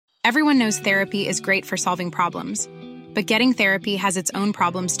Everyone knows therapy is great for solving problems, but getting therapy has its own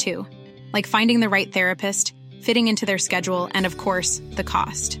problems too, like finding the right therapist, fitting into their schedule, and of course, the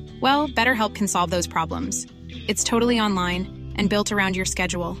cost. Well, BetterHelp can solve those problems. It's totally online and built around your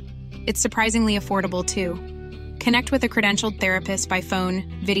schedule. It's surprisingly affordable too. Connect with a credentialed therapist by phone,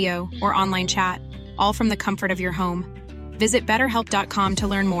 video, or online chat, all from the comfort of your home. Visit BetterHelp.com to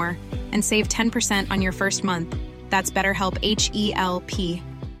learn more and save 10% on your first month. That's BetterHelp, H-E-L-P.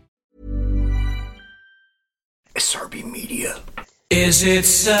 SRB Media. Is it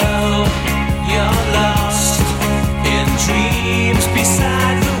so you're lost in dreams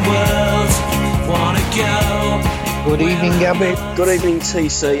beside the world? Wanna go? Good evening, Gabby. Good evening,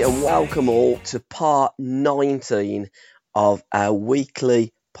 TC, and welcome all to part 19 of our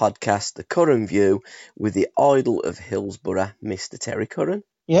weekly podcast, The Curran View, with the idol of Hillsborough, Mr. Terry Curran.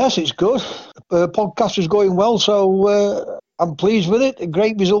 Yes, it's good. The podcast is going well, so I'm pleased with it. A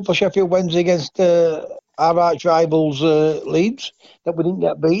great result for Sheffield Wednesday against our arch rivals Leeds, that we didn't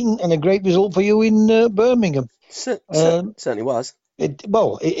get beaten, and a great result for you in Birmingham. Certainly was. It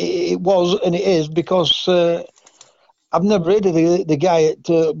was, and it is, because I've never heard of the guy at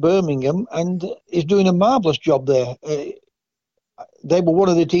Birmingham, and he's doing a marvellous job there. They were one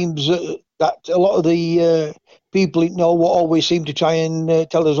of the teams that a lot of the people in know always seem to try and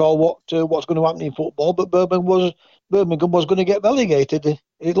tell us all what's going to happen in football, but Birmingham was going to get relegated.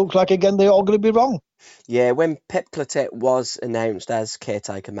 It looks like, again, they're all going to be wrong. Yeah, when Pep Clotet was announced as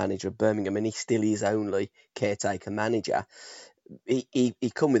caretaker manager of Birmingham, and he still is only caretaker manager, he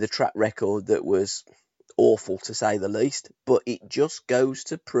come with a track record that was awful, to say the least, but it just goes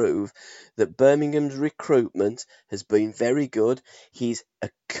to prove that Birmingham's recruitment has been very good. He's a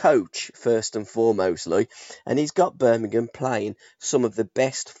coach first and foremostly, and he's got Birmingham playing some of the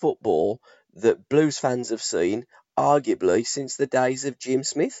best football that Blues fans have seen, arguably since the days of Jim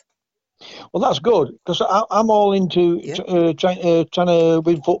Smith. Well, that's good, because I'm all into trying to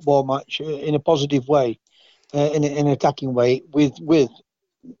win football match in a positive way, in an attacking way, with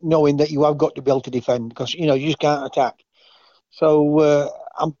knowing that you have got to be able to defend, because you just can't attack. So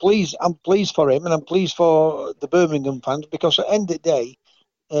I'm pleased for him, and I'm pleased for the Birmingham fans, because at the end of the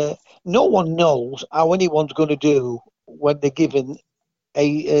day, no one knows how anyone's going to do when they're given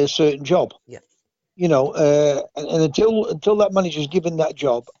a certain job. Yeah. And until that manager's given that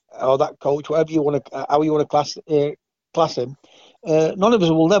job, or that coach, how you want to class him, none of us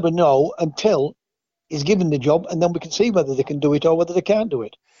will never know until he's given the job, and then we can see whether they can do it or whether they can't do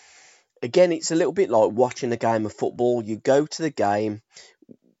it. Again, it's a little bit like watching a game of football. You go to the game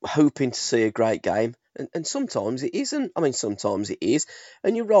hoping to see a great game, and sometimes it isn't. I mean, sometimes it is.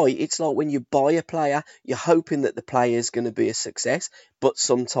 And you're right, it's like when you buy a player, you're hoping that the player's going to be a success, but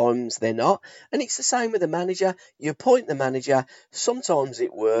sometimes they're not. And it's the same with the manager. You appoint the manager, sometimes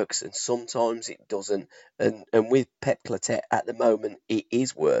it works and sometimes it doesn't. And with Pep Clotet at the moment, it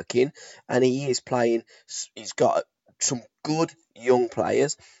is working, and he is playing. He's got some good young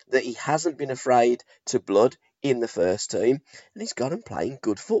players that he hasn't been afraid to blood in the first team, and he's got them playing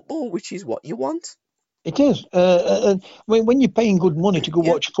good football, which is what you want. It is. And when you're paying good money to go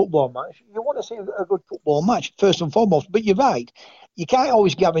watch a football match, you want to see a good football match, first and foremost. But you're right. You can't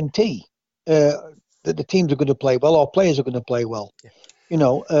always guarantee that the teams are going to play well or players are going to play well.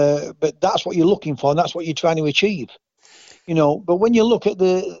 Yeah. But that's what you're looking for, and that's what you're trying to achieve. But when you look at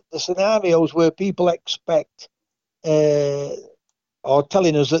the scenarios where people expect or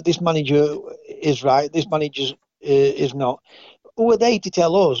telling us that this manager is right, this manager is not, who are they to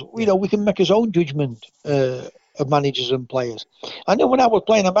tell us? We can make our own judgment of managers and players. I know when I was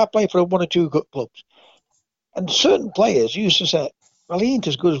playing, I played for one or two good clubs, and certain players used to say, well, he ain't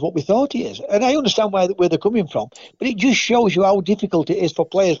as good as what we thought he is. And I understand where they're coming from, but it just shows you how difficult it is for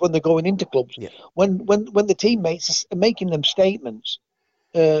players when they're going into clubs. Yeah. When the teammates are making them statements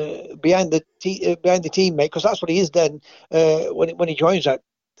behind the teammate, because that's what he is then when he joins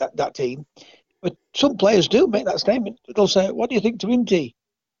that team. But some players do make that statement. They'll say, what do you think to him, T?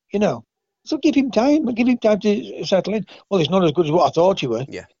 So give him time to settle in. Well, he's not as good as what I thought you were.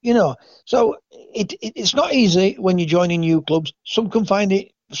 Yeah. So it's not easy when you're joining new clubs. Some find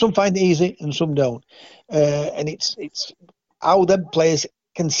it easy and some don't. And it's how them players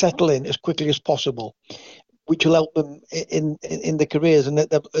can settle in as quickly as possible, which will help them in their careers and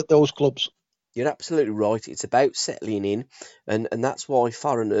at those clubs. You're absolutely right. It's about settling in, and that's why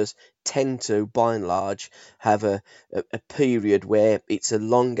foreigners tend to, by and large, have a period where it's a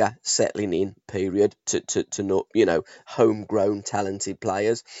longer settling in period to not, homegrown talented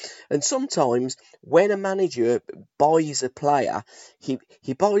players. And sometimes when a manager buys a player, he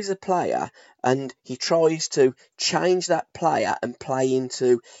buys a player and he tries to change that player and play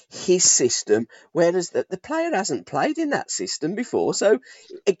into his system, whereas the player hasn't played in that system before. So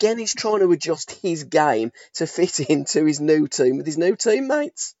again, he's trying to adjust his game to fit into his new team with his new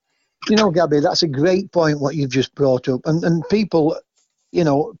teammates. Gabby, that's a great point what you've just brought up, and people,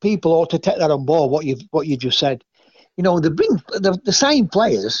 people ought to take that on board. What you just said. They bring the same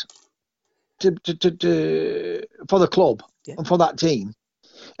players to for the club and for that team,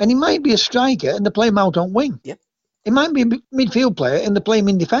 and he might be a striker and they play him out on wing. Yep. It might be a midfield player and they play him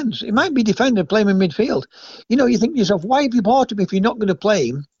in defence. It might be defender and play him in midfield. You think to yourself, why have you bought him if you're not going to play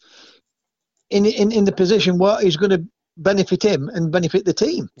him in the position where he's going to benefit him and benefit the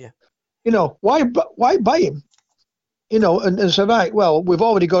team? Yeah. Why buy him? And so, right, well, we've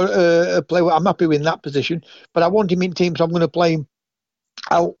already got a player. I'm happy with that position, but I want him in team, so I'm going to play him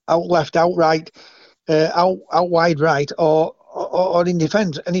out left, out right, out wide right, or in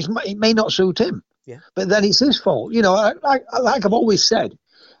defence, and it may not suit him. Yeah. But then it's his fault. Like I've always said,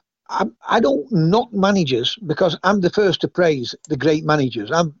 I don't knock managers because I'm the first to praise the great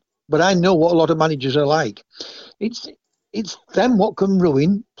managers. But I know what a lot of managers are like. It's them what can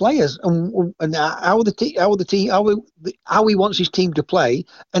ruin players and how he wants his team to play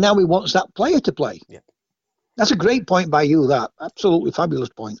and how he wants that player to play. Yeah. That's a great point by you. That absolutely fabulous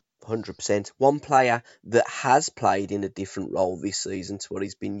point. 100%. One player that has played in a different role this season to what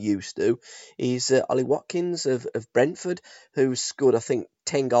he's been used to is Ollie Watkins of Brentford, who's scored, I think,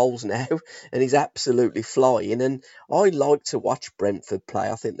 10 goals now, and he's absolutely flying. And I like to watch Brentford play.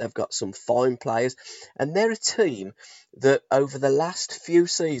 I think they've got some fine players, and they're a team that over the last few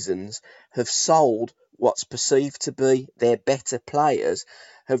seasons have sold what's perceived to be their better players,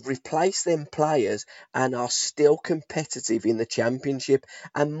 have replaced them players and are still competitive in the Championship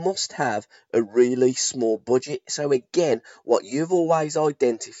and must have a really small budget. So again, what you've always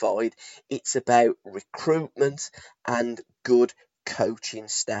identified, it's about recruitment and good coaching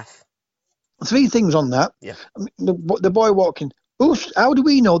staff. 3 things on that. Yeah. The boy Watkins. How do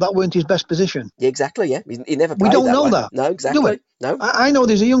we know that weren't his best position? Yeah, exactly. Yeah, he never played. We don't that know way. that. No, exactly. No. I know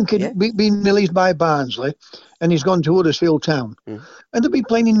there's a young kid being released by Barnsley, and he's gone to Huddersfield Town, and they'll be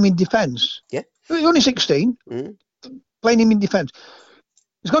playing him in defence. Yeah. He's only 16, playing him in defence.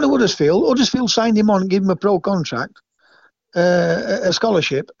 He's gone to Huddersfield. Huddersfield signed him on and gave him a pro contract, a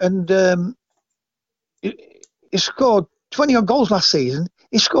scholarship, and he scored 20 odd goals last season.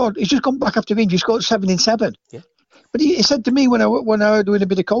 He's just come back after injury. He scored 7 in 7. Yeah. But he said to me when I was doing a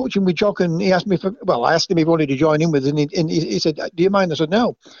bit of coaching with Jock, and he asked me I asked him if he wanted to join in with us, and he said, "Do you mind?" I said,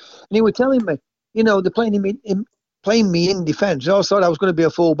 "No." And he was telling me, they're playing me in defence. I always thought I was going to be a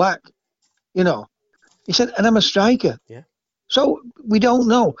full back, He said, and I'm a striker. Yeah. So we don't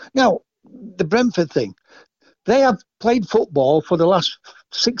know. Now, the Brentford thing, they have played football for the last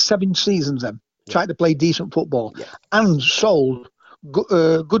 6-7 seasons. Tried to play decent football and sold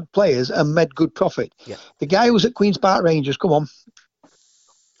good players and made good profit. Yeah. The guy who was at Queen's Park Rangers, come on.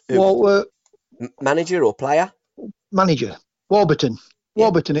 Well, manager or player? Manager. Warburton.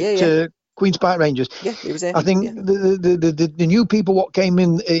 Warburton at Queen's Park Rangers. Yeah, he was there. I think the new people what came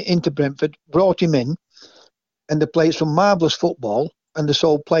into Brentford brought him in, and they played some marvellous football and they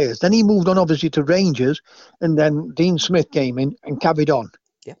sold players. Then he moved on obviously to Rangers, and then Dean Smith came in and carried on.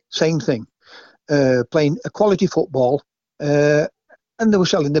 Yeah. Same thing. Playing a quality football, and they were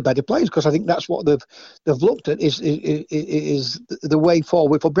selling the better players, because I think that's what they've looked at is the way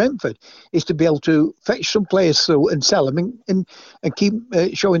forward for Brentford, is to be able to fetch some players through and sell them and keep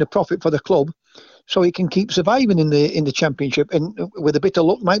showing a profit for the club, so he can keep surviving in the Championship, and with a bit of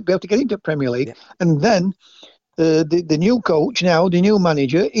luck might be able to get into Premier League. Yeah. And then the new coach now, the new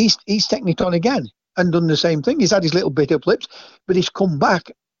manager, he's taken it on again and done the same thing. He's had his little bit of flips, but he's come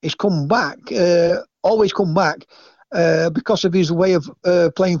back, always come back. Because of his way of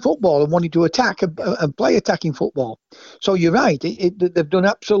playing football and wanting to attack and play attacking football. So you're right, they've done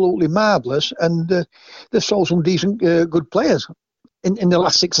absolutely marvellous, and they've sold some decent, good players in the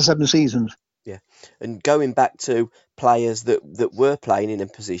last 6 or 7 seasons. Yeah, and going back to players that were playing in a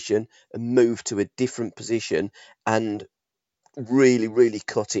position and moved to a different position and really, really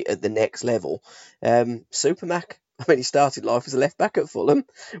cut it at the next level. Supermac I mean, he started life as a left back at Fulham,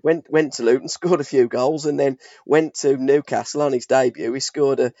 went to Luton, scored a few goals, and then went to Newcastle on his debut. He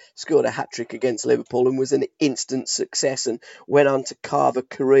scored a hat trick against Liverpool and was an instant success, and went on to carve a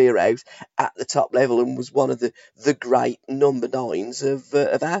career out at the top level and was one of the great number nines of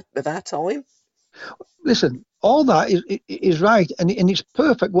our time. Listen, all that is right, and it's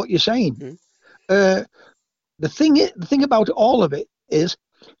perfect what you're saying. Mm. The thing about all of it is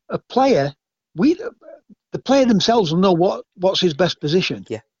a player. The player themselves will know what's his best position.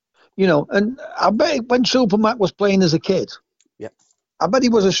 Yeah. And I bet when Supermac was playing as a kid, yeah, I bet he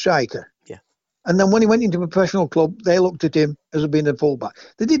was a striker. Yeah. And then when he went into a professional club, they looked at him as being a fullback.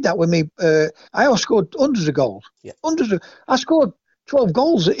 They did that with me. I always scored hundreds of goals. Yeah. I scored 12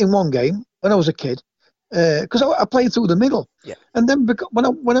 goals in one game when I was a kid because I played through the middle. Yeah. And then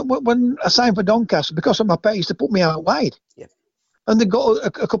when I signed for Doncaster, because of my pace, they put me out wide. Yeah. And they got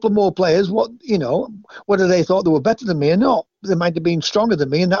a couple of more players. Whether they thought they were better than me or not, they might have been stronger than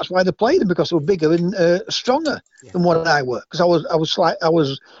me, and that's why they played them, because they were bigger and stronger than what I were. Because I was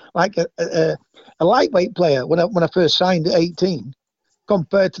like a lightweight player when I first signed at 18,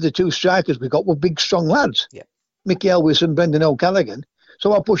 compared to the two strikers we got were big, strong lads. Yeah. Mickey Elvis and Brendan O'Callaghan.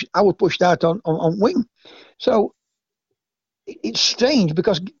 So I would push that on wing. So it's strange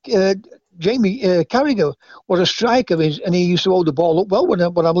because Jamie Carragher was a striker, and he used to hold the ball up well. When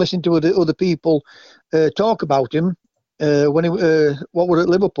I'm listening to other people talk about him when he was at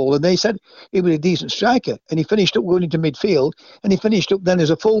Liverpool, and they said he was a decent striker, and he finished up going into midfield, and he finished up then as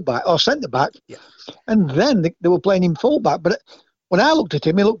a fullback or centre back, and then they were playing him fullback. But when I looked at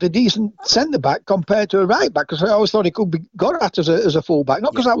him, he looked a decent centre back compared to a right back, because I always thought he could be got at as a fullback,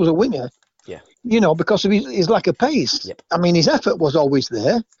 not because I was a winger. Yeah. Because of his lack of pace. Yep. I mean, his effort was always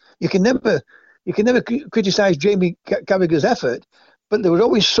there. You can never criticise Jamie Carragher's effort, but there was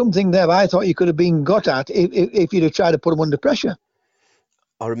always something there I thought you could have been got at if you'd have tried to put him under pressure.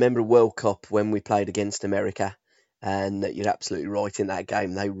 I remember a World Cup when we played against America, and you're absolutely right, in that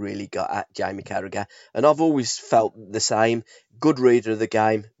game they really got at Jamie Carragher, and I've always felt the same. Good reader of the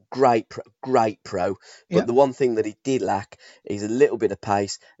game, great pro, but the one thing that he did lack is a little bit of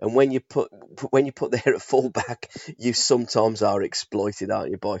pace, and when you put there at fullback, you sometimes are exploited, aren't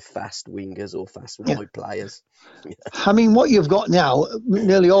you, by fast wingers or fast wide players. I mean, what you've got now,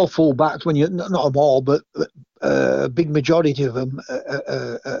 nearly all fullbacks, when you not them all, but a big majority of them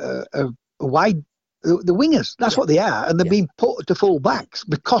are wide. The wingers, that's what they are, and they're being put to fullbacks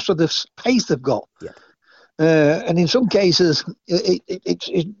because of the pace they've got. Yeah. And in some cases,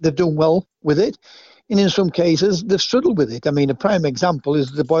 they've done well with it, and in some cases, they've struggled with it. I mean, a prime example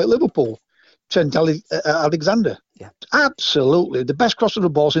is the boy at Liverpool, Trent Alexander. Yeah. Absolutely, the best cross of the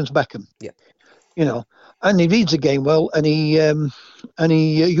ball since Beckham. Yeah. And he reads the game well, and he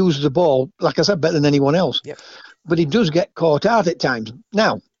uses the ball, like I said, better than anyone else. Yeah. But he does get caught out at times.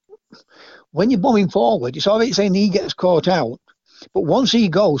 Now, when you're bombing forward, it's all right saying he gets caught out, but once he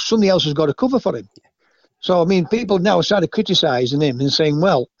goes, somebody else has got to cover for him. Yeah. So, I mean, people now started criticising him and saying,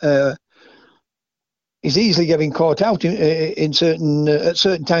 well, he's easily getting caught out at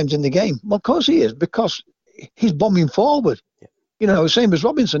certain times in the game. Well, of course he is, because he's bombing forward. Yeah. Same as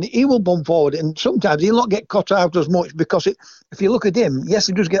Robinson, he will bomb forward, and sometimes he'll not get caught out as much, because if you look at him, yes,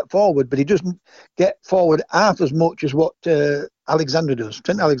 he does get forward, but he doesn't get forward half as much as what Trent Alexander does.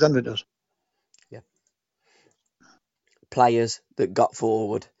 Yeah. Players that got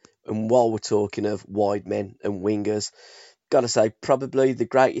forward. And while we're talking of wide men and wingers, got to say, probably the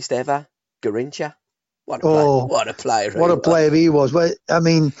greatest ever, Garrincha. What a player! What a player he was. Well, I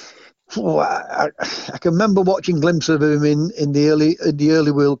mean, I can remember watching glimpses of him in the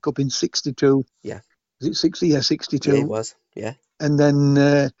early World Cup in '62. Yeah. Was it 60? Yeah, 62. Yeah, it was. Yeah. And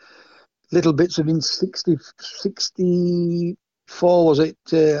then little bits of in 64. Was it?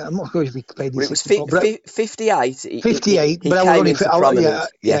 I'm not sure if he played in 64. 58. 58, but I was only. I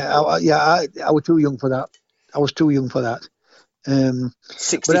was too young for that.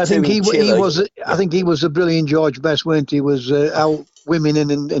 But I think he was. I think he was a brilliant George Best, weren't he? He was out women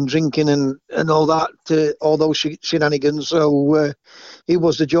and drinking and all that, all those shenanigans. So he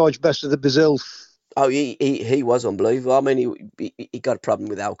was the George Best of the Brazil. Oh, he was unbelievable. I mean, he got a problem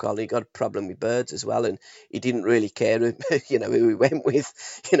with alcohol. He got a problem with birds as well, and he didn't really care, who he went with.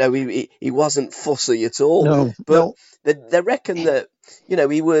 He wasn't fussy at all. No, but they reckon that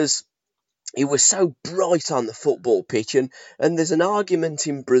he was he was so bright on the football pitch, and there's an argument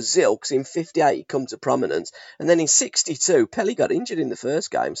in Brazil, because in 58 he come to prominence, and then in 62 Pelé got injured in the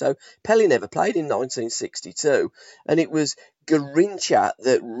first game, so Pelé never played in 1962, and it was Garrincha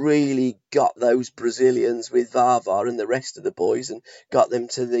that really got those Brazilians with Vava and the rest of the boys and got them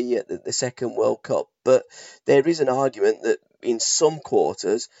to the second World Cup. But there is an argument that in some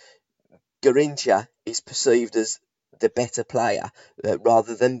quarters Garrincha is perceived as the better player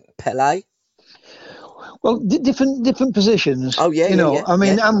rather than Pelé. Well, different positions. Oh, yeah, yeah. I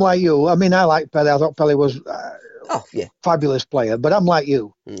mean, yeah. I'm like you. I mean, I like Pelé. I thought Pelé was fabulous player. But I'm like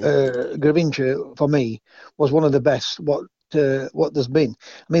you. Garrincha, for me, was one of the best what there's been.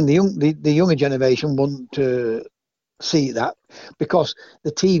 I mean, the younger generation won't see that because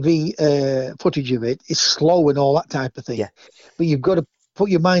the TV footage of it is slow and all that type of thing. Yeah. But you've got to put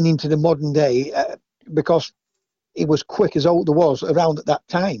your mind into the modern day because it was quick as old there was around at that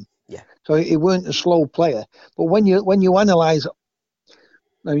time. Yeah. So it weren't a slow player. But when you analyse,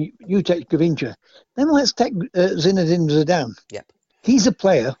 now you take Garrincha, then let's take Zinedine Zidane. Yep. He's a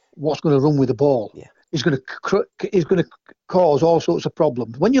player what's going to run with the ball. Yeah. He's going to cause all sorts of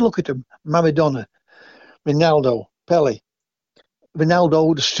problems. When you look at him, Maradona, Ronaldo, Pelé,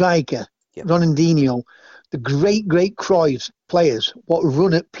 Ronaldo, the striker, yep. Ronaldinho, the great Cruyff players, what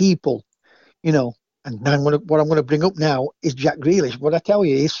run at people, And now what I'm going to bring up now is Jack Grealish. What I tell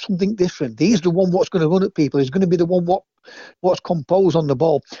you is something different. He's the one what's going to run at people. He's going to be the one what's composed on the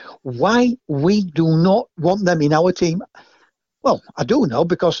ball. Why we do not want them in our team? Well, I do know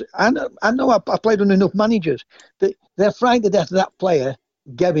because I know I played under enough managers that they're frightened to death of that player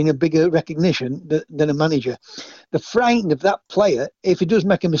getting a bigger recognition than a manager. They're frightened of that player if he does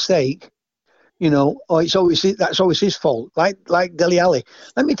make a mistake. That's always his fault. Like Dele Alli.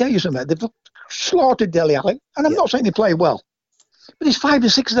 Let me tell you something. They've slaughtered Dele Alli, and I'm not saying they play well, but there's 5 or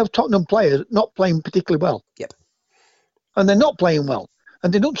 6 of those Tottenham players not playing particularly well. Yep. And they're not playing well,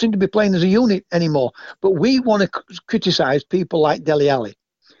 and they don't seem to be playing as a unit anymore. But we want to criticise people like Dele Alli.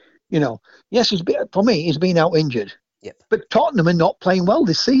 Yes, for me, he's been out injured. Yep. But Tottenham are not playing well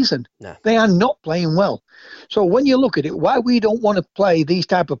this season. No. They are not playing well. So when you look at it, why we don't want to play these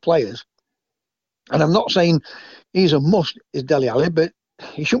type of players, and I'm not saying he's a must, is Dele Alli, but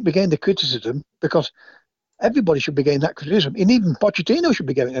he shouldn't be getting the criticism because everybody should be getting that criticism. And even Pochettino should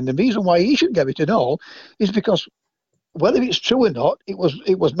be getting it. And the reason why he should get it at all is because whether it's true or not, it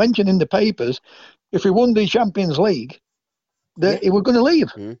was mentioned in the papers, if he won the Champions League, that he was going to leave.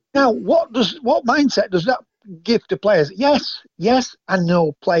 Mm. Now, what mindset does that give to players? Yes, I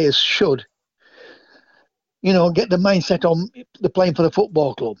know players should, get the mindset on the playing for the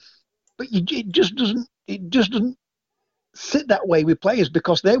football club. But it just doesn't sit that way with players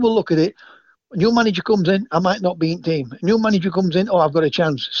because they will look at it. A new manager comes in, I might not be in team. A new manager comes in, I've got a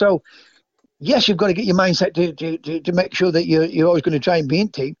chance. So, yes, you've got to get your mindset to make sure that you're always going to try and be in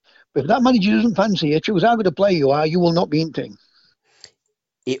team. But if that manager doesn't fancy you, choose how good a player you are, you will not be in team.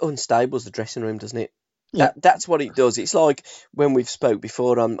 It unstables the dressing room, doesn't it? Yeah. That's what it does. It's like when we've spoke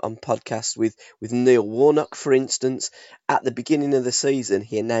before on podcasts with Neil Warnock, for instance. At the beginning of the season,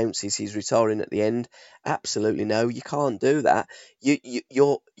 he announces he's retiring at the end. Absolutely no, you can't do that.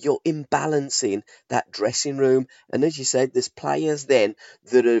 You're imbalancing that dressing room. And as you said, there's players then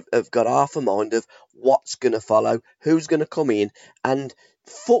that have got half a mind of what's going to follow, who's going to come in. And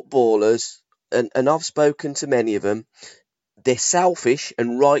footballers, and I've spoken to many of them, they're selfish,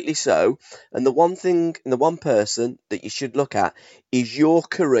 and rightly so. And the one thing and the one person that you should look at is your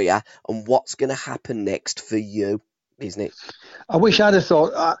career and what's going to happen next for you, isn't it? I wish I'd have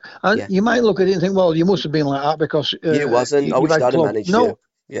thought. You might look at it and think, well, you must have been like that because you wasn't. I wish I'd have managed you. No,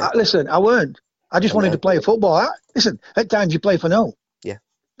 yeah. Listen, I weren't. I just wanted to play football. Listen, at times you play for no. Yeah.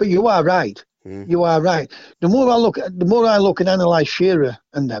 But you are right. You are right. The more I look and analyse Shearer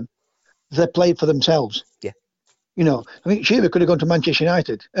and them, they played for themselves. Yeah. Shearer could have gone to Manchester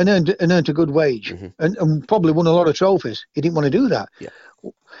United and earned a good wage and probably won a lot of trophies. He didn't want to do that. Yeah.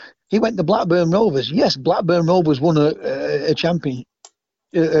 He went to Blackburn Rovers. Yes, Blackburn Rovers won a champion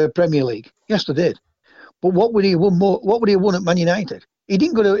Premier League. Yes, they did. But what would he have won more? What would he have won at Man United? He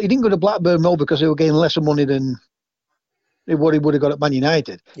didn't go to Blackburn Rovers because they were getting lesser money than what he would have got at Man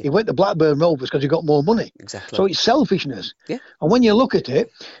United. Yeah. He went to Blackburn Rovers because he got more money. Exactly. So it's selfishness. Yeah. And when you look at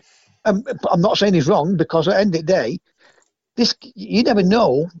it, I'm not saying he's wrong because at the end of the day, you never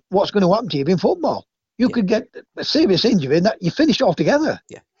know what's going to happen to you in football. You could get a serious injury and that you finished altogether.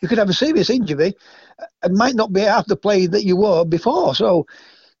 Yeah. You could have a serious injury and might not be half the play that you were before. So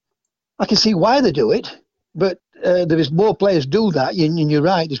I can see why they do it, but there is more players do that, and you're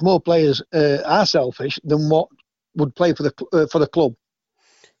right. There's more players are selfish than what would play for the club.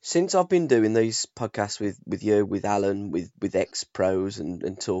 Since I've been doing these podcasts with you, with Alan, with ex pros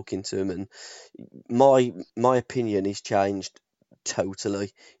and talking to them, and my opinion has changed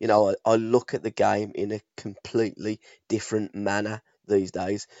totally. I look at the game in a completely different manner these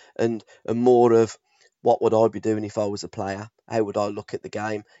days, and more of what would I be doing if I was a player? How would I look at the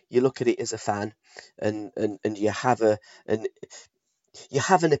game? You look at it as a fan, and an you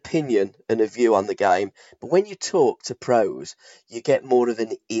have an opinion and a view on the game, but when you talk to pros, you get more of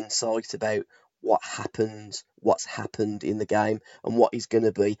an insight about what's happened in the game, and what is going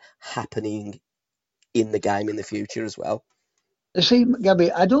to be happening in the game in the future as well. You see, Gabby,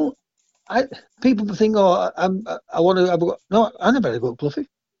 people think, oh, I want to have a go. No, I never had a go at Cloughie.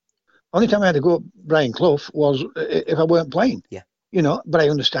 Only time I had to go at Brian Clough was if I weren't playing. Yeah. But I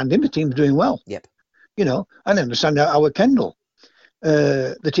understand him. The team's doing well. Yep. And I understand our Kendall.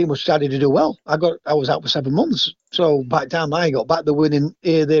 The team was starting to do well. I was out for 7 months. So by the time I got back, they're winning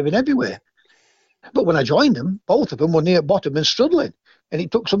here, there, and everywhere. But when I joined them, both of them were near bottom and struggling. And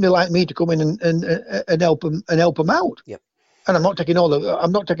it took somebody like me to come in and help them out. Yep. And I'm not taking all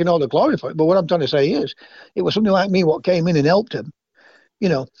the glory for it. But what I'm trying to say is, it was somebody like me what came in and helped him.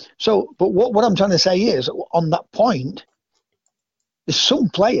 So, but what I'm trying to say is, on that point, there's some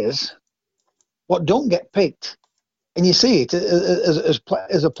players what don't get picked, and you see it as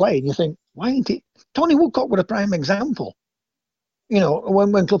a player, and you think, why ain't it? Tony Woodcock was a prime example.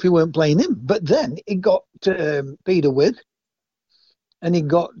 When Cloughie weren't playing him, but then he got Peter Widd, and he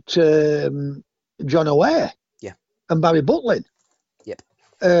got John O'Hare, yeah, and Barry Butlin, yep,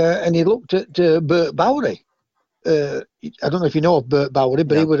 and he looked at Bert Bowery. I don't know if you know of Bert Bowery,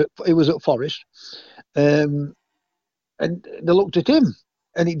 but no. he was at Forest, and they looked at him,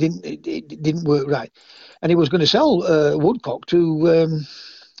 and it didn't work right, and he was going to sell Woodcock to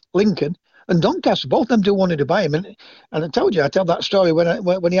Lincoln and Doncaster. Both of them do wanted to buy him, and I tell that story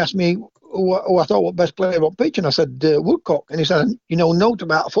when he asked me who I thought was best player on pitch, and I said Woodcock, and he said, note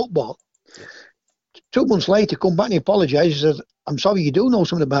about football. Yeah. 2 months later, come back and he apologised. He says, I'm sorry, you do know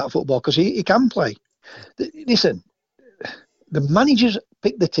something about football, because he can play. Listen, the managers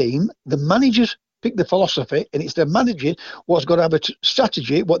pick the team, the managers pick the philosophy, and it's the manager what's got to have a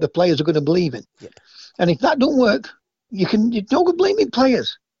strategy what the players are going to believe in. Yep. And if that don't work, you're not going to blame the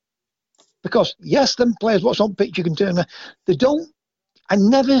players, because yes, them players what's on pitch you can turn around. They don't. I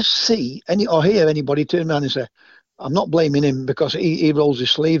never see or hear anybody turn around and say, I'm not blaming him because he rolls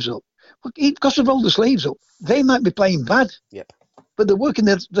his sleeves up. Because they roll the sleeves up, they might be playing bad. Yep. But they're working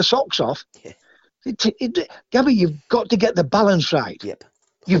the socks off. Yeah. Gabby, you've got to get the balance right. Yep.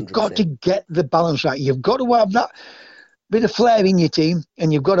 100%. You've got to get the balance right. You've got to have that bit of flair in your team,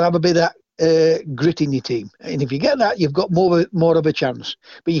 and you've got to have a bit of that grit in your team. And if you get that, you've got more of a chance.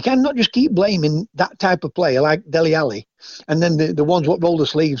 But you cannot just keep blaming that type of player like Dele Alli, and then the ones what roll the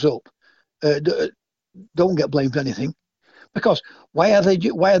sleeves up don't get blamed for anything. Because why are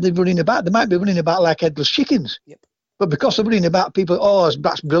they running about? They might be running about like headless chickens. Yep. But because they're running about people,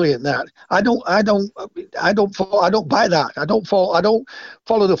 that's brilliant. That I don't buy that. I don't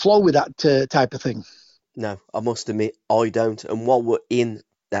follow the flow with that type of thing. No, I must admit I don't. And while we're in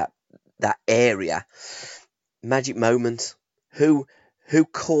that area, magic moment. Who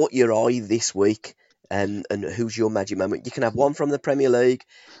caught your eye this week, and who's your magic moment? You can have one from the Premier League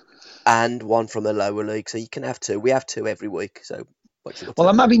and one from the lower league, so you can have two. We have two every week. So well,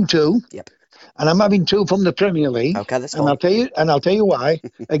 I'm having two. Yep. And I'm having two from the Premier League. Okay, that's fine. And I'll tell you why.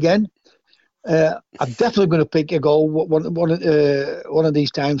 Again, I'm definitely going to pick a goal one of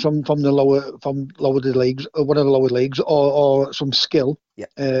these times from the lower leagues, or one of the lower leagues, or some skill. Yep.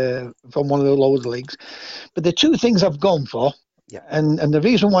 From one of the lower leagues. But the two things I've gone for, yep, and the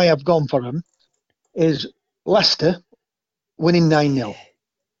reason why I've gone for them is Leicester winning 9-0.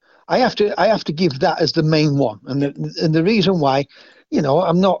 I have to give that as the main one, and the reason why,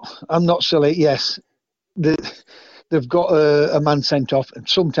 I'm not silly. Yes, they've got a man sent off, and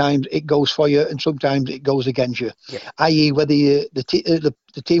sometimes it goes for you, and sometimes it goes against you. Yeah. I.e., whether the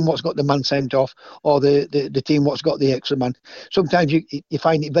team what's got the man sent off, or the team what's got the extra man. Sometimes you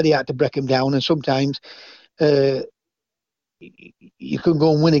find it very hard to break them down, and sometimes you can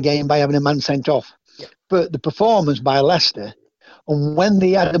go and win a game by having a man sent off. Yeah. But the performance by Leicester, and when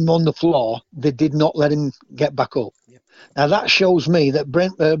they had him on the floor, they did not let him get back up. Yep. Now that shows me that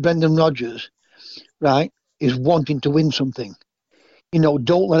Brendan Rodgers, right, is wanting to win something.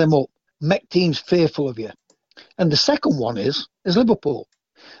 Don't let him up. Make teams fearful of you. And the second one is Liverpool.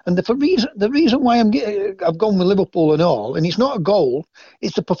 And the reason why I've gone with Liverpool and all, and it's not a goal,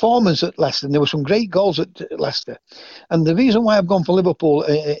 it's the performance at Leicester. And there were some great goals at Leicester. And the reason why I've gone for Liverpool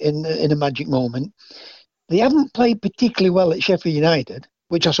in a magic moment, they haven't played particularly well at Sheffield United,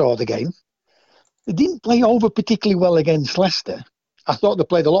 which I saw the game. They didn't play over particularly well against Leicester. I thought they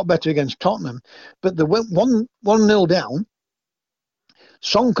played a lot better against Tottenham, but they went 1-0 down.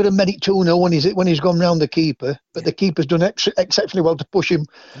 Son could have made it 2-0 when he's gone round the keeper, but the keeper's done exceptionally well to push him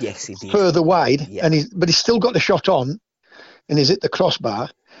Yes, he did. further wide, Yeah. but he's still got the shot on, and he's hit the crossbar.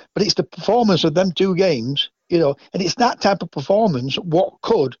 But it's the performance of them 2 games, and it's that type of performance what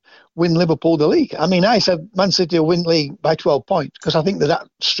could win Liverpool the league. I mean, I said Man City will win the league by 12 points because I think they're that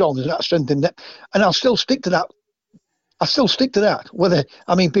strong, there's that strength in them, and I'll still stick to that.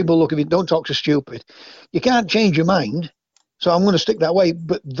 People look at it, don't talk so stupid. You can't change your mind. So I'm going to stick that way.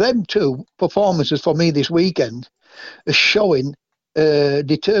 But them 2 performances for me this weekend are showing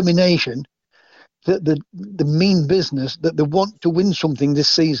determination, that the mean business, that they want to win something this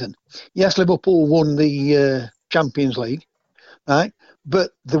season. Yes, Liverpool won the Champions League, right?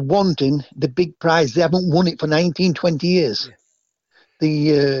 But they're wanting the big prize. They haven't won it for 19, 20 years.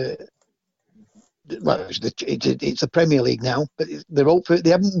 Yeah. It's the Premier League now, but they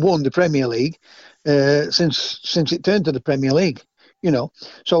haven't won the Premier League since it turned to the Premier League.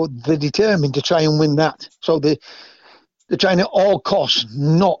 So they're determined to try and win that. So they're trying at all costs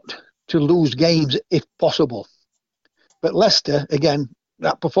not to lose games if possible. But Leicester, again,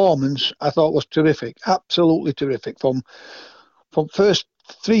 that performance I thought was terrific, absolutely terrific. From first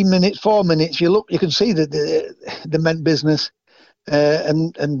 3 minutes, 4 minutes, you can see that they meant business,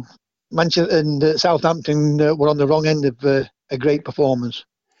 and Manchester and Southampton were on the wrong end of a great performance.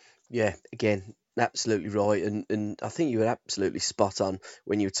 Yeah, again, absolutely right. And I think you were absolutely spot on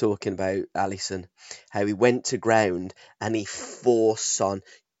when you were talking about Alisson, how he went to ground and he forced Son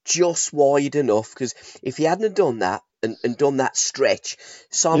just wide enough, because if he hadn't done that and done that stretch,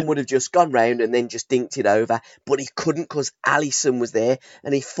 Son would have just gone round and then just dinked it over, but he couldn't because Alisson was there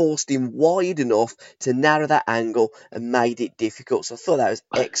and he forced him wide enough to narrow that angle and made it difficult. So I thought that was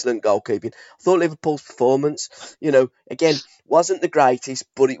excellent goalkeeping. I thought Liverpool's performance, again, wasn't the greatest,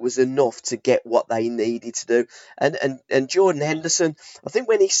 but it was enough to get what they needed to do. And Jordan Henderson, I think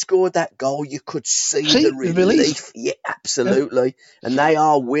when he scored that goal, you could see the relief. Yeah, absolutely. And they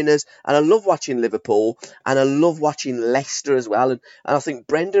are winners. And I love watching Liverpool, and I love watching Leicester as well. And I think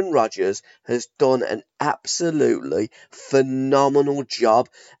Brendan Rodgers has done an absolutely phenomenal job.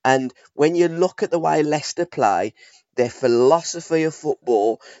 And when you look at the way Leicester play, their philosophy of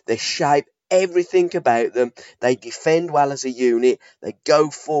football, their shape, everything about them, they defend well as a unit, they go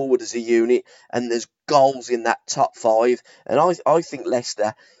forward as a unit, and there's goals in that top 5. And I think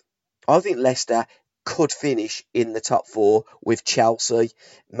Leicester could finish in the top 4 with Chelsea,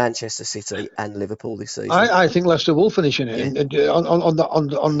 Manchester City, and Liverpool this season. I think Leicester will finish in it. Yeah. And on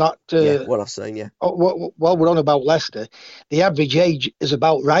that. What I've seen, yeah. While we're on about Leicester, the average age is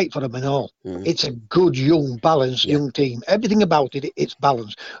about right for them and all. It's a good, young, balanced young team. Everything about it's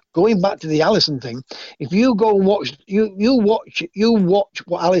balanced. Going back to the Alisson thing, if you go and watch, you watch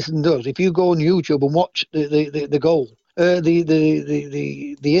what Alisson does. If you go on YouTube and watch the goal.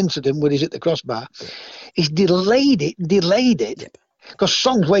 The incident where he's at the crossbar, he's delayed it because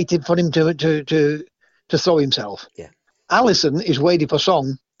Song's waiting for him to throw himself. Yeah. Alisson is waiting for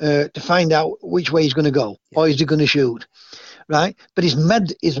Song to find out which way he's going to go, or is he going to shoot, right? But he's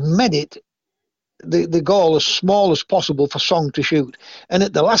made it the goal as small as possible for Song to shoot, and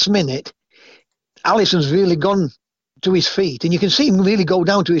at the last minute, Alisson's really gone to his feet, and you can see him really go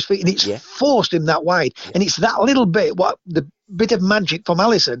down to his feet, and it's forced him that wide. And it's that little bit, the bit of magic from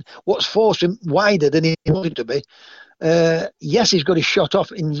Alisson, what's forced him wider than he wanted to be. Yes, he's got his shot off,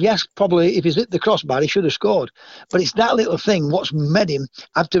 and yes, probably if he's hit the crossbar, he should have scored. But it's that little thing what's made him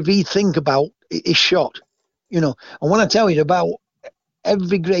have to rethink about his shot. And when I tell you about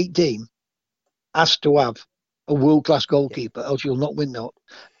every great team has to have a world-class goalkeeper, else you'll not win. No,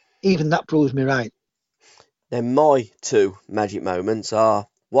 even that proves me right. Now, my 2 magic moments are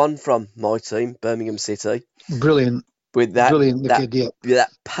one from my team, Birmingham City. Brilliant. With that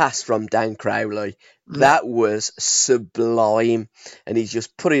pass from Dan Crowley, that was sublime. And he's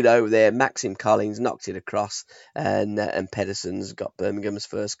just put it over there. Maxim Collins knocked it across, and Pedersen's got Birmingham's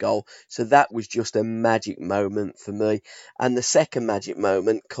first goal. So that was just a magic moment for me. And the second magic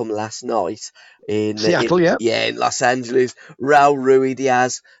moment come last night in Seattle, in Los Angeles. Raul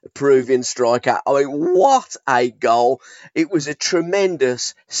Ruiz, a Peruvian striker. I mean, what a goal! It was a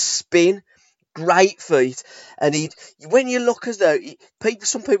tremendous spin. Great feet, and when you look as though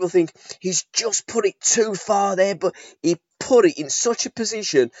some people think he's just put it too far there, but he put it in such a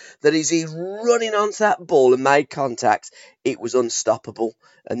position that as he's running onto that ball and made contact, it was unstoppable,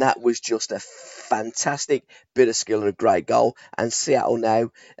 and that was just a fantastic bit of skill and a great goal. And Seattle now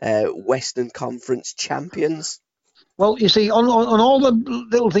Western Conference champions. Well, you see, on all the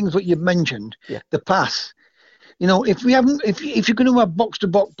little things that you've mentioned, the pass. If you're going to have box to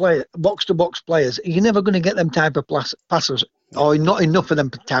box players, you're never going to get them type of passers, or not enough of them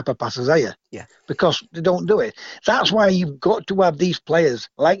type of passers, are you? Yeah. Because they don't do it. That's why you've got to have these players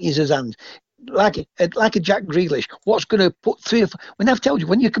like Zizan, like a Jack Grealish. What's going to put three or four? When I've told you,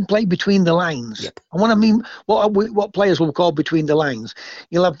 when you can play between the lines, and what I mean, what players will call between the lines,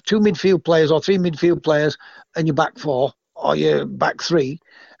 you'll have 2 midfield players or 3 midfield players, and your back 4 or your back 3.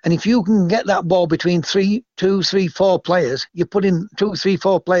 And if you can get that ball between 2, 3, 4 players, you're putting 2, 3,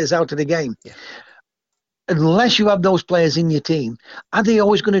 4 players out of the game. Yeah. Unless you have those players in your team. Are they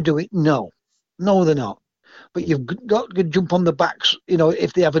always going to do it? No, they're not. But you've got to jump on the backs,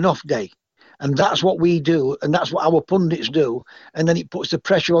 if they have an off day. And that's what we do, and that's what our pundits do. And then it puts the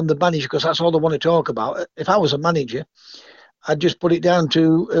pressure on the manager, because that's all they want to talk about. If I was a manager, I'd just put it down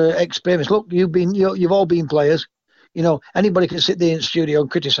to experience. Look, you've all been players. Anybody can sit there in the studio and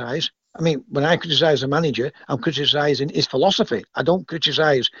criticise. I mean, when I criticise a manager, I'm criticising his philosophy. I don't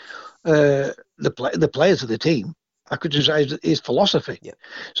criticise the players of the team. I criticise his philosophy. Yeah.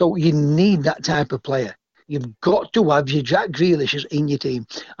 So you need that type of player. You've got to have your Jack Grealishes in your team.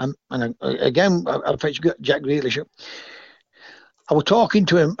 Again, I've fetched Jack Grealish. I was talking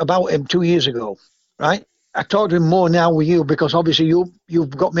to him about him 2 years ago, right? I talk to him more now with you because obviously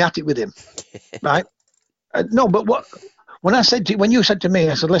you've got me at it with him, right? No, but when you said to me,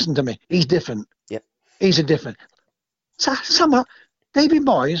 I said, listen to me, he's different. Yep. He's a different. Somehow, David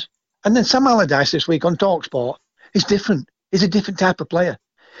Moyes and then Sam Allardyce this week on TalkSport, he's different. He's a different type of player.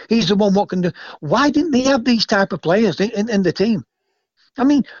 He's the one what can do. Why didn't they have these type of players in the team? I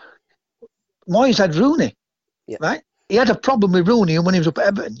mean, Moyes had Rooney, right? He had a problem with Rooney when he was up at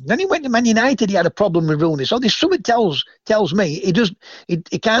Everton. Then he went to Man United. He had a problem with Rooney. So there's something tells me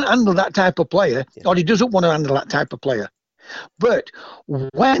he can't handle that type of player, or he doesn't want to handle that type of player. But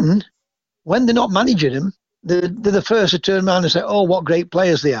when they're not managing him, they're the first to turn around and say, "Oh, what great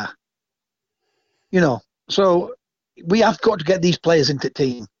players they are." So we have got to get these players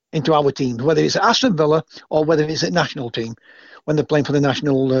into our teams, whether it's at Aston Villa or whether it's at national team when they're playing for the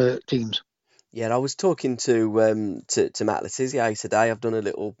national teams. Yeah, I was talking to Matt Letizia today. I've done a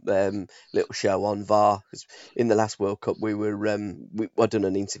little show on VAR, because in the last World Cup I'd done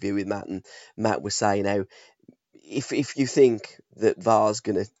an interview with Matt, and Matt was saying how if you think that VAR's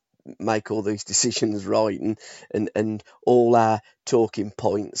going to make all these decisions right, and all our talking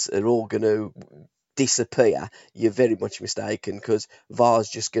points are all going to disappear, you're very much mistaken, because VAR's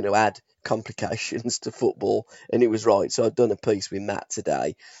just going to add complications to football. And it was right. So I've done a piece with Matt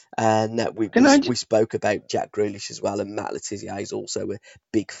today, and that we spoke about Jack Grealish as well, and Matt Letizia is also a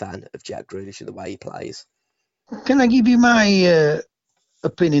big fan of Jack Grealish and the way he plays. Can I give you my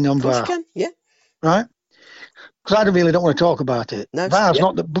opinion on VAR? Of course you can, yeah. Right? Because I really don't want to talk about it. No,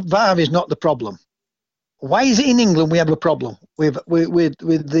 VAR is not the problem. Why is it in England we have a problem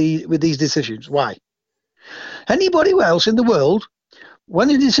with these decisions? Why? Anybody else in the world,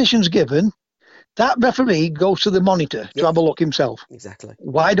 when a decision's given, that referee goes to the monitor to have a look himself. Exactly.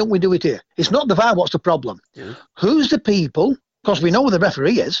 Why don't we do it here? It's not the VAR. What's the problem? Who's the people? Because we know who the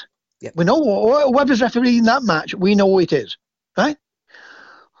referee is. Yep. We know whoever's refereeing that match. We know who it is, right?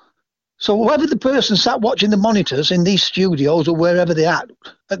 So whoever the person sat watching the monitors in these studios or wherever they're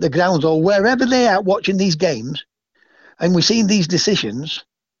at the grounds or wherever they are watching these games, and we're seeing these decisions,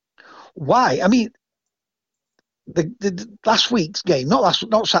 why? I mean, the last week's game, not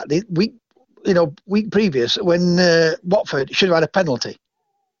Saturday, week previous, when Watford should have had a penalty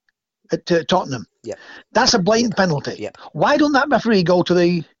at Tottenham. Yeah, that's a blatant penalty. Yeah. Why don't that referee go to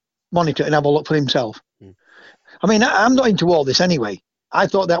the monitor and have a look for himself? I mean, I'm not into all this anyway. I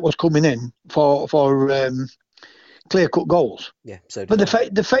thought that was coming in for clear-cut goals. Yeah, so but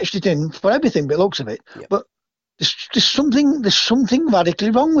they fetched it in for everything by the looks of it. Yep. But there's something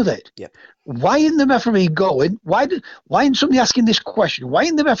radically wrong with it. Yep. Why isn't the referee going? Why isn't somebody asking this question? Why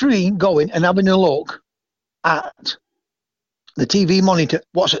isn't the referee going and having a look at the TV monitor?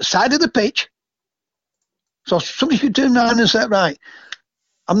 What's at the side of the pitch? So somebody should turn around and say, right,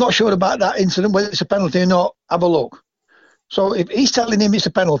 I'm not sure about that incident, whether it's a penalty or not. Have a look. So if he's telling him it's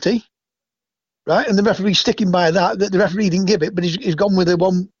a penalty, right, and the referee's sticking by that the referee didn't give it, but he's gone with the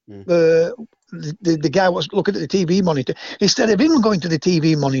one, the guy was looking at the TV monitor, instead of him going to the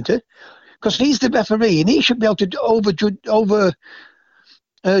TV monitor, because he's the referee and he should be able to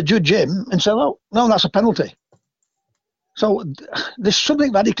judge him and say, oh, no, that's a penalty. So there's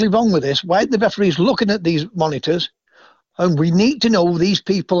something radically wrong with this. Why the referee's looking at these monitors? And we need to know who these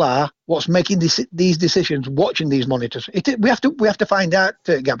people are, what's making these decisions, watching these monitors. We have to find out,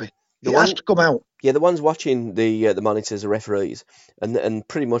 Gabby. It has to come out. Yeah, the ones watching the monitors are referees, and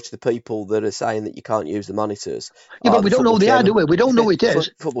pretty much the people that are saying that you can't use the monitors. Yeah, but we don't know they are, do we? We don't know it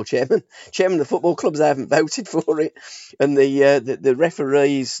is. Football chairman of the football clubs haven't voted for it, and the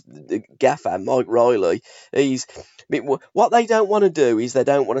referees, the gaffer Mike Riley, what they don't want to do is they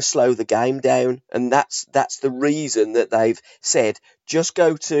don't want to slow the game down, and that's the reason that they've said just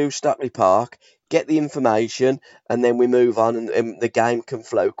go to Stockley Park, get the information, and then we move on, and the game can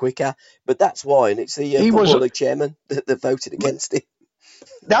flow quicker. But that's why, and it's the Football League chairman that voted against it.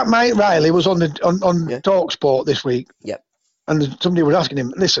 That Mike Riley was on Talk Sport this week. Yep. And somebody was asking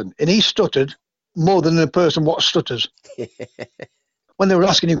him, listen, and he stuttered more than a person what stutters. When they were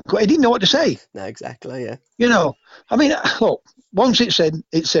asking him, he didn't know what to say. No, exactly, yeah. You know, I mean, look, once it's said,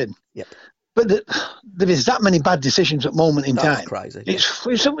 it's said. Yep. But there is that many bad decisions at the moment in time. That's crazy. Yeah.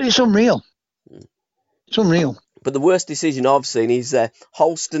 It's unreal. It's unreal. But the worst decision I've seen is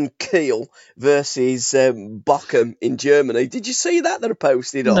Holsten Kiel versus Bochum in Germany. Did you see that they're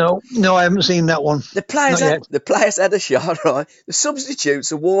posted up? No, I haven't seen that one. The players had a shot, right? The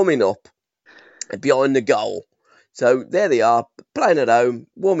substitutes are warming up behind the goal. So there they are, playing at home,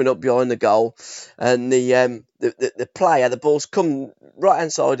 warming up behind the goal, and the player, the ball's come right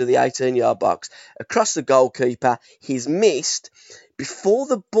hand side of the 18-yard box, across the goalkeeper. He's missed. Before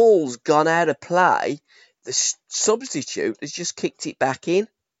the ball's gone out of play, the substitute has just kicked it back in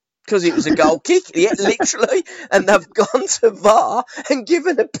because it was a goal kick, yeah, literally, and they've gone to VAR and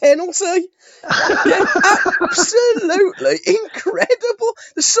given a penalty. Yeah, absolutely incredible.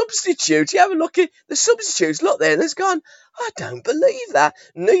 The substitute, you have a look at the substitutes, look there, and it's gone, I don't believe that.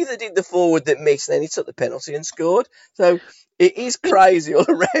 Neither did the forward that missed, then he took the penalty and scored. So it is crazy all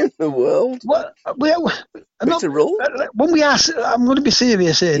around the world. It's a rule. When we ask, I'm going to be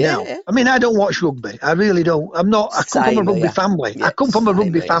serious here now. Yeah. I mean, I don't watch rugby. I really don't. I come from a rugby family. Yeah, I come from a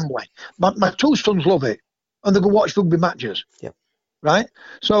rugby family. My two sons love it, and they go watch rugby matches. Yeah. Right?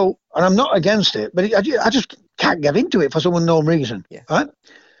 So, and I'm not against it, but I just can't get into it for some unknown reason. Yeah. Right?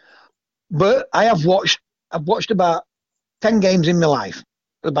 But I've watched about 10 games in my life.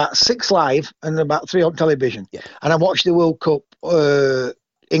 About 6 live and about 3 on television. Yeah. And I watched the World Cup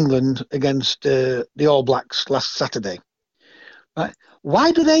England against the All Blacks last Saturday. Right?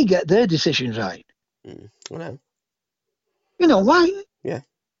 Why do they get their decisions right? I know. You know, why? Yeah.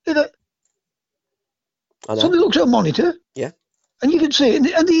 You know, I know. Somebody looks at a monitor. Yeah. And you can see it.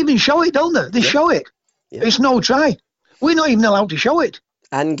 And they even show it, don't they? They show it. Yeah. It's no try. We're not even allowed to show it.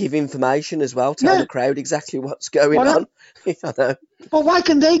 And give information as well, tell the crowd exactly what's going on. I know. Well, why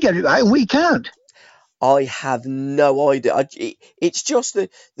can they get it right and we can't? I have no idea. It's just the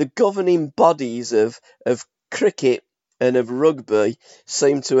governing bodies of cricket and of rugby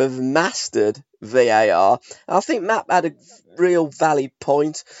seem to have mastered VAR. I think Matt had a real valid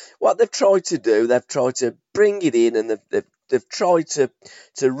point. What they've tried to do, they've tried to bring it in, and they've tried to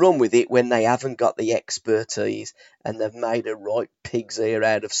run with it when they haven't got the expertise, and they've made a right pig's ear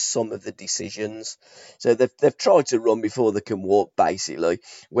out of some of the decisions. So they've tried to run before they can walk, basically,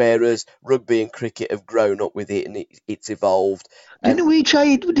 whereas rugby and cricket have grown up with it, and it's evolved. Didn't we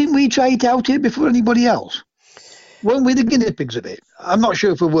try it out here before anybody else? Weren't we the guinea pigs of it? I'm not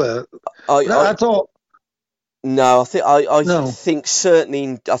sure if we were. I thought. No, I think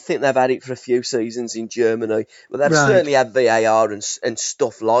certainly. I think they've had it for a few seasons in Germany, but they've certainly had VAR and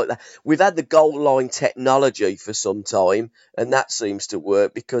stuff like that. We've had the goal line technology for some time, and that seems to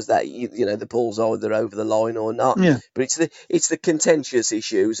work because that the ball's either over the line or not. Yeah. But it's the contentious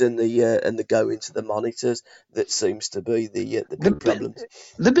issues and the going to the monitors that seems to be the big problems.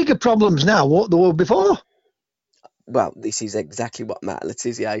 The bigger problems now what there were before. Well, this is exactly what Matt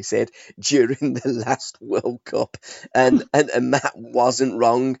Letizia said during the last World Cup, and Matt wasn't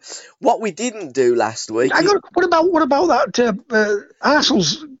wrong. What we didn't do last week. What about that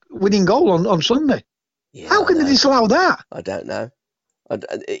Arsenal's winning goal on Sunday? Yeah, how can they disallow that? I don't know.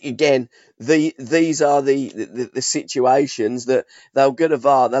 Again, these are the situations that they'll go to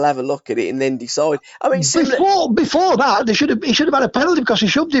VAR, they'll have a look at it, and then decide. I mean, before that, he should have had a penalty because he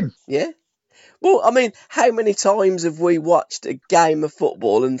shoved him. Yeah. Well, I mean, how many times have we watched a game of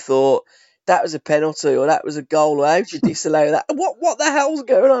football and thought that was a penalty or that was a goal or how do you disallow that? What the hell's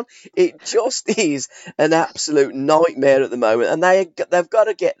going on? It just is an absolute nightmare at the moment, and they've got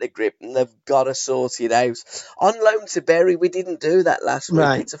to get the grip and they've got to sort it out. On loan to Bury, we didn't do that last week.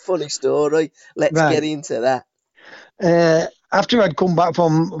 Right. It's a funny story. Let's get into that. After I'd come back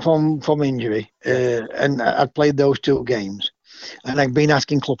from injury and I'd played those 2 games, and I'd been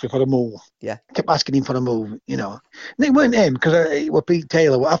asking Cloughie for a move. Yeah. I kept asking him for a move, you know. And it weren't him, because it was Pete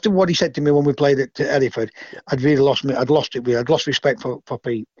Taylor. After what he said to me when we played at Hereford, I'd really lost me. I'd lost respect for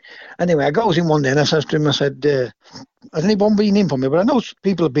Pete. Anyway, I goes in one day and I says to him, I said, has anyone been in for me? But I know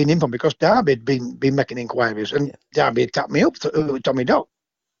people have been in for me because Derby had been making inquiries, and Derby had tapped me up to Tommy Dock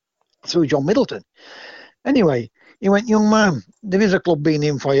through John Middleton. Anyway, he went, young man, there is a club being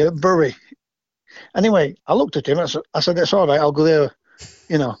in for you, Bury. Anyway, I looked at him. I said, it's all right, I'll go there,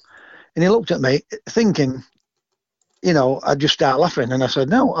 you know. And he looked at me thinking, you know, I'd just start laughing. And I said,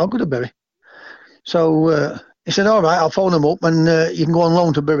 no, I'll go to Bury. So he said, all right, I'll phone him up and you can go on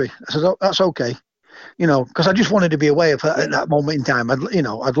loan to Bury. I said, oh, that's okay. You know, because I just wanted to be away at that moment in time.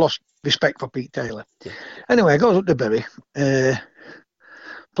 I'd lost respect for Pete Taylor. Yeah. Anyway, I goes up to Bury,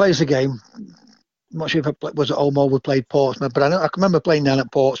 plays the game. I'm not sure if it was at home or we played Portsmouth, but I can remember playing down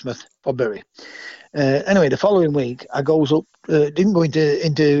at Portsmouth for Bury. Anyway, the following week, I goes up, didn't go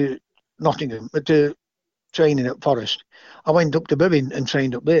into Nottingham, but to training at Forest. I went up to Bury and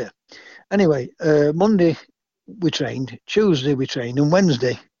trained up there. Anyway, Monday we trained, Tuesday we trained, and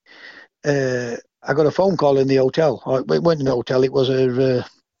Wednesday I got a phone call in the hotel. It wasn't an hotel, it was a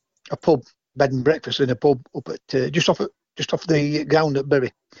pub, bed and breakfast in a pub up at just off the ground at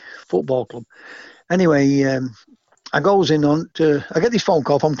Bury Football Club. Anyway, I goes in I get this phone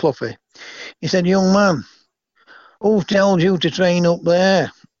call from Cloughie. He said, young man, who told you to train up there?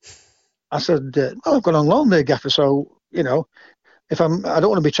 I said, well, I've got on loan there, Gaffer, so, you know, I don't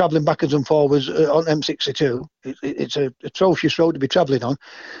want to be travelling backwards and forwards on M62. It's a atrocious road to be travelling on.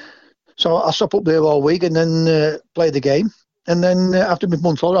 So I'll stop up there all week and then play the game. And then after my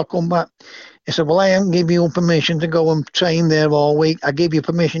month old, I'll come back. He said, well, I haven't given you permission to go and train there all week. I gave you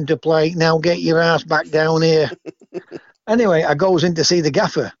permission to play. Now get your ass back down here. Anyway, I goes in to see the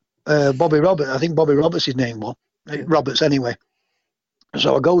gaffer, Bobby Roberts. I think Bobby Roberts' his name was. Roberts, anyway.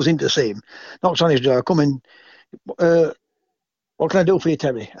 So I goes in to see him. Knocks on his door. I come in. What can I do for you,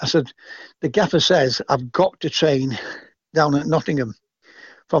 Terry? I said, the gaffer says I've got to train down at Nottingham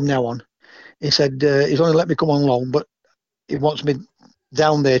from now on. He said he's only let me come on loan, but he wants me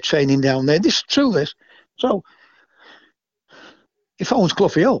down there, training down there. This is true, this. So he phones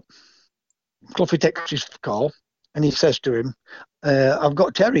Cloughie up. Cloughie takes his call and he says to him, I've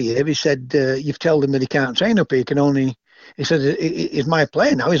got Terry here. He said, you've told him that he can't train up here. He said, he's my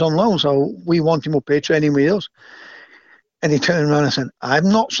player now. He's on loan, so we want him up here training with us. And he turned around and said, I've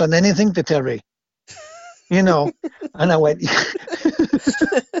not said anything to Terry. You know, and I went,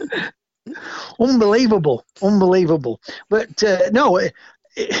 unbelievable. But no,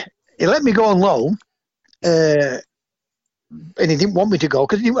 he let me go on loan, and he didn't want me to go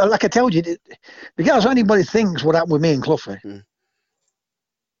because, like I told you, because anybody thinks what happened with me and Cloughie,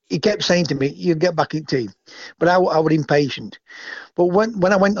 he kept saying to me, "You get back in team," but I was impatient. But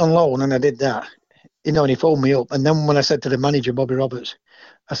when I went on loan and I did that, you know, and he phoned me up, and then when I said to the manager, Bobby Roberts,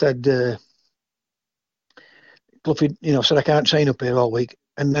 I said, Cloughie, you know, said I can't train up here all week.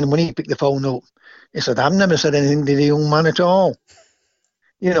 And then when he picked the phone up, he said, I've never said anything to the young man at all.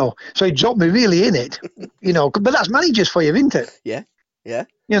 You know, so he dropped me really in it, you know, but that's managers for you, isn't it? Yeah.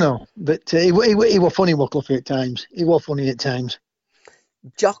 You know, but he was funny with Cloughie at times. He was funny at times.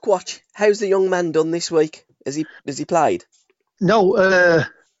 Jock Watch, how's the young man done this week? Has he played? No, the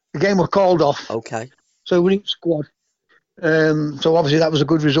game was called off. Okay. So we didn't squad. So obviously that was a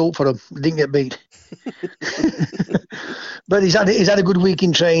good result for him. He didn't get beat. But he's had a good week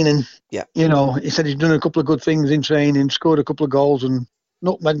in training. Yeah. You know, he said he's done a couple of good things in training, scored a couple of goals and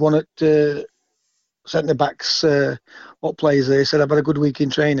nutmeg one at centre backs. What plays there? He said, I've had a good week in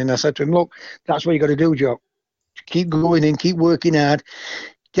training. I said to him, look, that's what you got to do, Joe. Keep going in, keep working hard,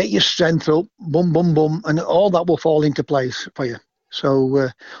 get your strength up, bum, and all that will fall into place for you.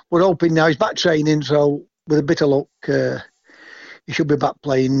 So we're hoping now he's back training, so with a bit of luck, he should be back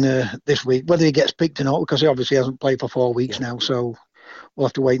playing this week. Whether he gets picked or not, because he obviously hasn't played for 4 weeks now, so we'll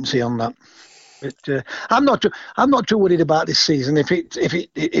have to wait and see on that. But I'm not too worried about this season. If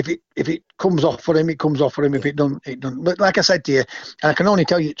it comes off for him, it comes off for him. If it doesn't, it doesn't. But like I said to you, and I can only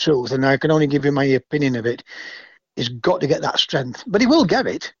tell you the truth, and I can only give you my opinion of it. He's got to get that strength, but he will get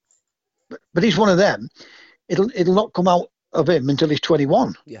it. But he's one of them. It'll not come out of him until he's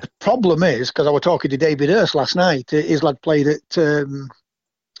 21. Yeah. The problem is, because I was talking to David Hurst last night, his lad played at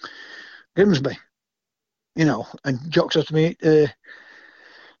Grimsby, you know, and Jock said to me,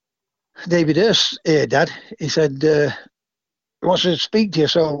 David Hurst here, Dad, he said, he wants to speak to you.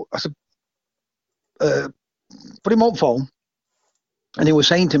 So I said, put him on phone. And he was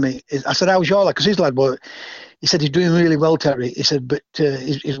saying to me, I said, how's your lad? Because his lad, He said he's doing really well, Terry. He said, but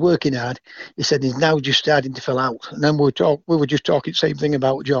he's working hard. He said he's now just starting to fill out. And then we were just talking the same thing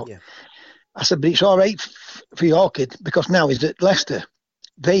about Jock. Yeah. I said, but it's all right for your kid because now he's at Leicester.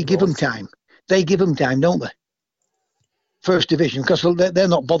 They give him time. They give him time, don't they? First division, because they're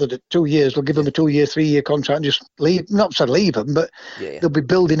not bothered at 2 years. They'll give him a 2-year, 3-year contract and just leave. Not to leave him, but they'll be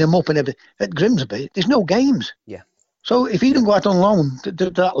building him up and everything. At Grimsby, there's no games. Yeah. So if he can go out on loan to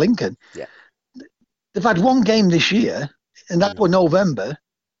that Lincoln, they've had one game this year, and that was November,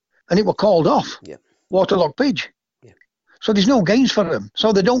 and it was called off. Yeah. Waterlock Pidge. Yeah. So there's no games for them.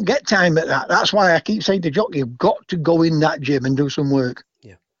 So they don't get time at that. That's why I keep saying to Jock, you've got to go in that gym and do some work.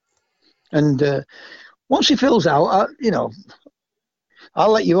 Yeah. And once he fills out,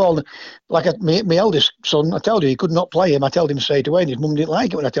 I'll let you all. Like my eldest son, I told you he could not play him. I told him straight away, and his mum didn't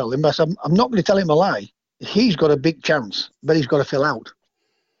like it when I told him. But I said, I'm not going to tell him a lie. He's got a big chance, but he's got to fill out.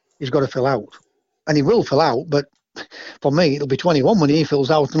 He's got to fill out. And he will fill out, but for me, it'll be 21 when he fills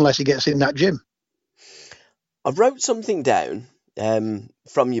out unless he gets in that gym. I wrote something down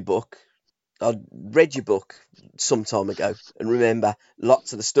from your book. I read your book some time ago and remember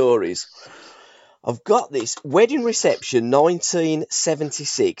lots of the stories. I've got this wedding reception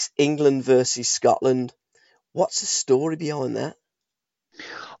 1976, England versus Scotland. What's the story behind that?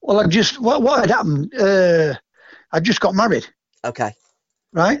 Well, what had happened? I just got married. Okay.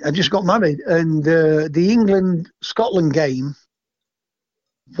 Right, I just got married, and the England-Scotland game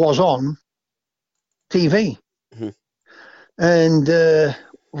was on TV. Mm-hmm. And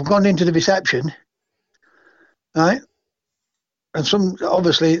we've gone into the reception, right? And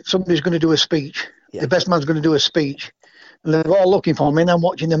obviously somebody's going to do a speech. Yeah. The best man's going to do a speech, and they're all looking for me, and I'm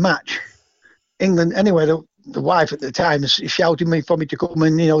watching the match. England, anyway, the wife at the time is shouting for me to come,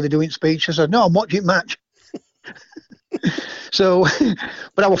 and they're doing speech. I said, no, I'm watching match. So,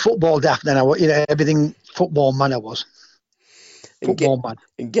 but I was football daft then. Everything football man I was. Football man.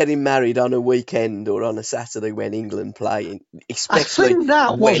 And getting married on a weekend or on a Saturday when England play, especially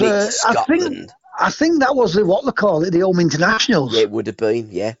when it's Scotland. I think that was what they call it, the home internationals. Yeah, it would have been,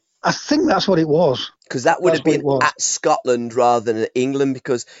 yeah. I think that's what it was. Because that would have been at Scotland rather than at England,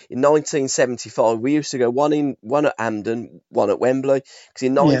 because in 1975, we used to go one at Hampden, one at Wembley. Because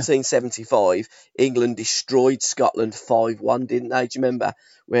in 1975, England destroyed Scotland 5-1, didn't they? Do you remember?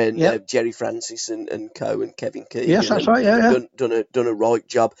 When Jerry Francis and co and Kevin Keegan yes, that's right, done a right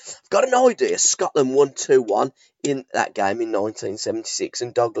job. I've got an idea. Scotland won 2-1 in that game in 1976,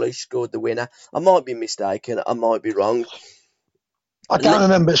 and Dalglish scored the winner. I might be mistaken. I might be wrong. I can't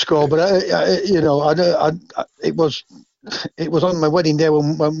remember the score, but it was on my wedding day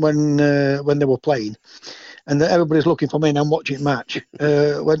when they were playing, and everybody's looking for me, and I'm watching match.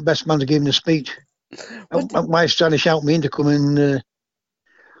 When best man's giving a speech, my wife's trying to shout me in to come into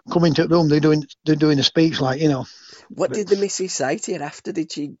the room. They're doing a speech, What did the missus say to you after?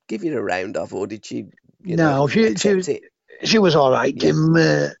 Did she give you a round off, or did she? She was all right, Jim.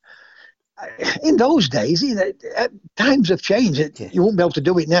 In those days, times have changed. You won't be able to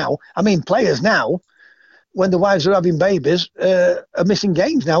do it now. I mean, players now, when the wives are having babies, are missing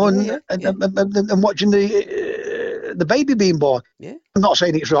games now and watching the baby being born. Yeah. I'm not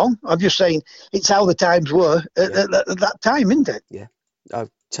saying it's wrong. I'm just saying it's how the times were at that time, isn't it? Yeah,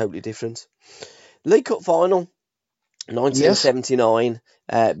 totally different. League Cup final, 1979.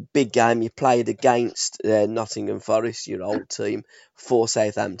 Big game. You played against Nottingham Forest, your old team, for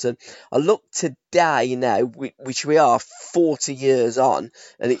Southampton. I look today now, which we are 40 years on,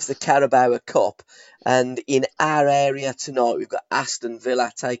 and it's the Carabao Cup. And in our area tonight, we've got Aston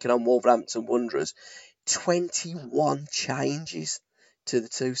Villa taking on Wolverhampton Wanderers. 21 changes to the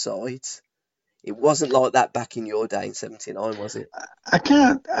two sides. It wasn't like that back in your day in 79, was it? I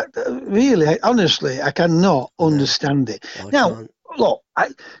can't, honestly, I cannot understand it. Now, look,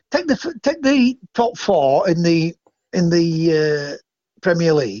 take the top four in the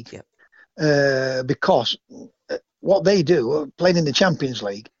Premier League, because what they do, playing in the Champions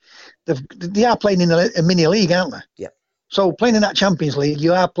League, they are playing in a mini league, aren't they? Yeah. So playing in that Champions League,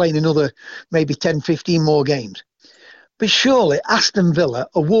 you are playing another maybe 10, 15 more games. But surely Aston Villa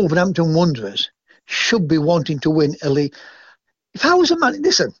or Wolverhampton Wanderers should be wanting to win a league. If I was a man,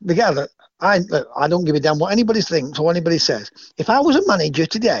 listen, together, I don't give a damn what anybody thinks or anybody says. If I was a manager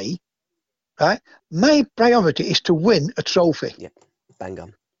today, right, my priority is to win a trophy. Yeah, bang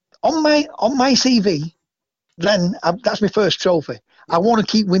on. On my CV, then that's my first trophy. I want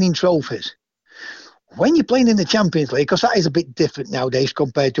to keep winning trophies. When you're playing in the Champions League, because that is a bit different nowadays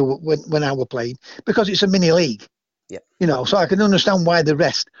compared to when I was playing, because it's a mini league. Yeah. So I can understand why the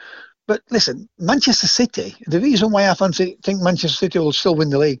rest. But listen, Manchester City, the reason why I think Manchester City will still win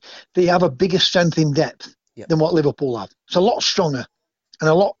the league, they have a bigger strength in depth. than what Liverpool have. It's a lot stronger and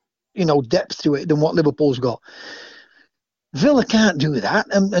a lot, depth to it than what Liverpool's got. Villa can't do that,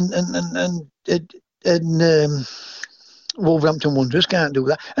 and Wolverhampton Wanderers can't do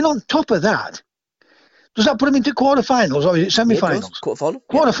that. And on top of that, does that put them into quarterfinals or is it semi-finals? Quarterfinal.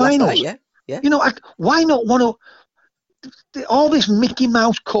 Quarterfinals. Yeah. Why not want to? All this Mickey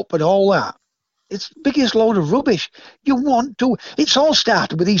Mouse Cup and all that. It's the biggest load of rubbish. You want to? It's all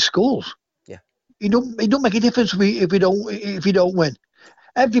started with these schools. Yeah. It don't make a difference if you don't win.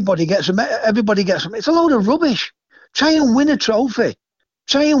 Everybody gets them. It's a load of rubbish. Try and win a trophy.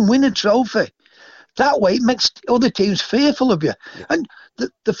 That way, it makes other teams fearful of you. Yeah. And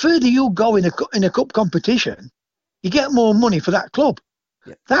the further you go in a cup competition, you get more money for that club.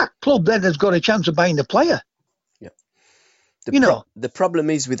 Yeah. That club then has got a chance of buying the player. Yeah. The problem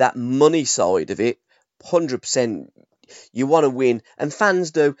is with that money side of it. 100%, you want to win, and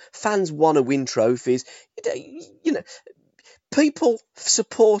fans do. Fans want to win trophies. People,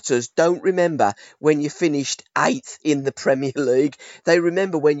 supporters, don't remember when you finished 8th in the Premier League. They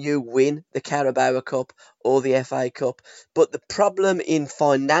remember when you win the Carabao Cup or the FA Cup. But the problem in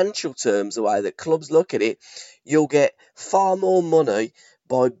financial terms, the way that clubs look at it, you'll get far more money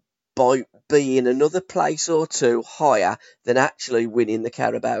by being another place or two higher than actually winning the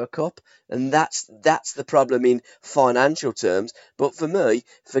Carabao Cup. And that's the problem in financial terms. But for me,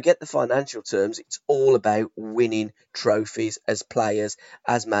 forget the financial terms. It's all about winning trophies as players,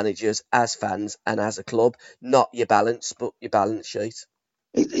 as managers, as fans, and as a club. Not your balance, but your balance sheet.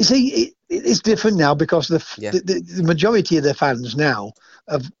 It's different now because the majority of the fans now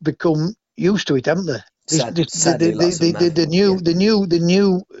have become used to it, haven't they? The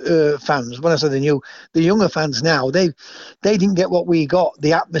new fans. When I say the younger fans now, they didn't get what we got.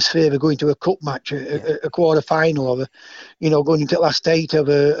 The atmosphere of going to a cup match, a quarter final, or going into the last stage of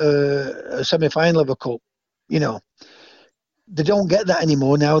a semi final of a cup. They don't get that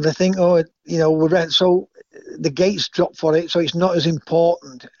anymore now. They think, we're right. So the gates drop for it, so it's not as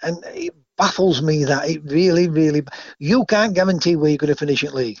important, and it baffles me that it really, really. You can't guarantee where you're going to finish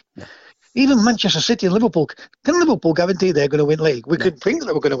in league. No. Even Manchester City and Liverpool, can Liverpool guarantee they're going to win league? We could think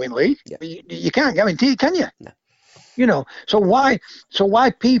that we're going to win league. Yeah. You can't guarantee it, can you? No. So why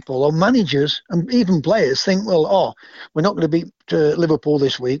people or managers and even players think, well, we're not going to beat Liverpool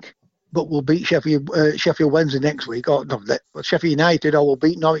this week, but we'll beat Sheffield Wednesday next week, or no, Sheffield United, or we'll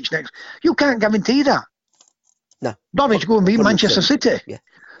beat Norwich next. You can't guarantee that. No. Norwich go and beat 100%. Manchester City.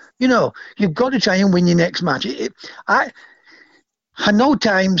 Yeah. You've got to try and win your next match. I know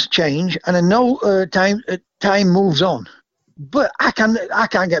times change, and I know time moves on, but I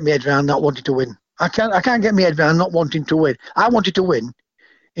can't get my head around not wanting to win. I can't get my head around not wanting to win. I wanted to win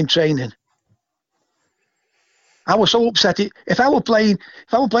in training. I was so upset. If I were playing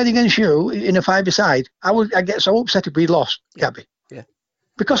against you in a 5-a-side, I'd get so upset if we lost, Gabby. Yeah.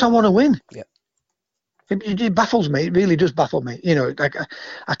 Because I want to win. Yeah. It baffles me. It really does baffle me.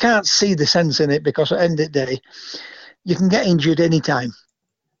 I can't see the sense in it because at the end of the day, you can get injured anytime.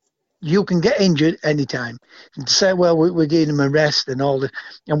 You can get injured anytime. And say, well, we're giving them a rest and all that,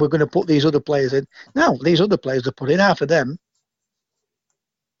 and we're going to put these other players in. Now, these other players are put in, half of them,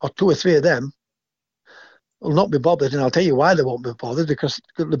 or 2 or 3 of them, will not be bothered. And I'll tell you why they won't be bothered, because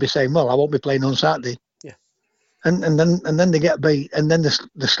they'll be saying, well, I won't be playing on Saturday. Yeah. And then they get beat, and then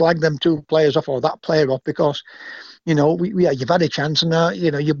they slag them 2 players off or that player off because, you've had a chance and now,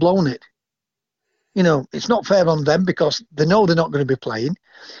 you've blown it. It's not fair on them because they know they're not going to be playing.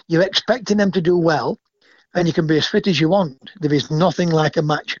 You're expecting them to do well, and you can be as fit as you want. There is nothing like a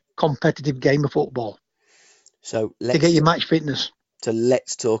match competitive game of football. So to get your match fitness. So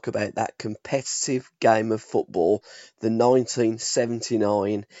let's talk about that competitive game of football, the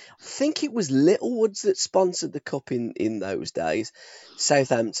 1979. I think it was Littlewoods that sponsored the cup in those days.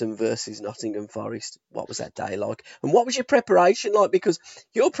 Southampton versus Nottingham Forest. What was that day like? And what was your preparation like? Because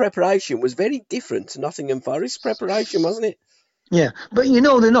your preparation was very different to Nottingham Forest's preparation, wasn't it? Yeah, but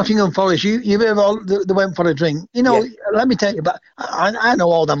the Nottingham Forest, you they went for a drink. Let me tell you, but I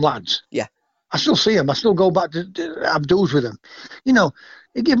know all them lads. Yeah. I still see them. I still go back to have duels with them. You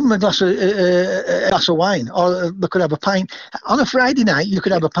give them a glass of wine, or they could have a pint. On a Friday night, you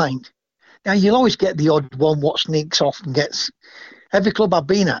could have a pint. Now, you'll always get the odd one what sneaks off and gets. Every club I've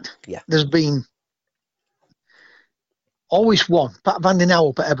been at, there's been always one. Pat Van den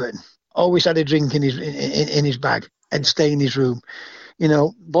Haup at Everton always had a drink in his bag and stay in his room.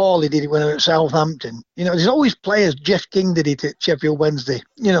 Borley did it when I was at Southampton. There's always players. Jeff King did it at Sheffield Wednesday.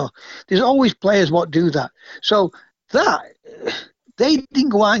 There's always players what do that. So that, they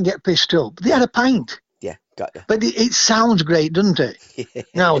didn't go out and get pissed up. They had a pint. Yeah, got you. But it sounds great, doesn't it?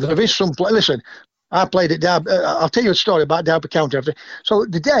 Now, there is some listen, I played at Derby. I'll tell you a story about Derby County after. So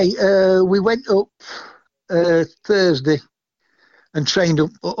the day we went up Thursday and trained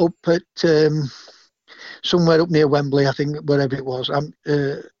up at somewhere up near Wembley, I think, wherever it was. Up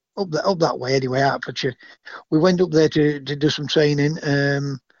that way anyway, Hertfordshire. We went up there to do some training,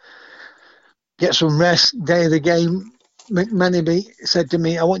 get some rest. Day of the game, McMenemy said to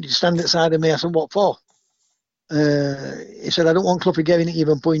me, "I want you to stand outside of me." I said, "What for?" He said, "I don't want Cloughie getting at you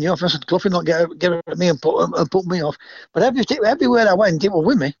and putting you off." I said, "Cloughie not get at me and put me off." But everywhere I went, it was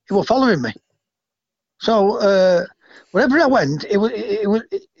with me. It was following me. So wherever I went, it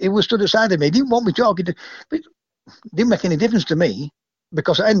was stood aside of me. He didn't want me talking to, but it didn't make any difference to me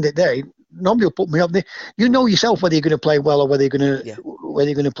because at the end of the day, nobody will put me up there. You know yourself whether you're going to play well or whether you're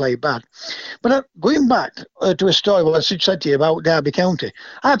going to play bad. But going back to a story what I said to you about Derby County,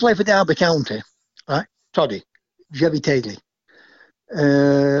 I played for Derby County, right? Toddy, Jevy Taylor,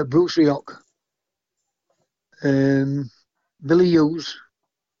 Bruce Rioch, Billy Hughes,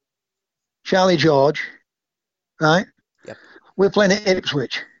 Charlie George, right? Yep. We're playing at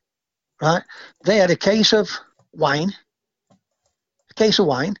Ipswich, right? They had a case of wine.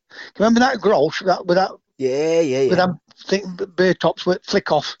 Remember that Grolsch with that with that beer tops with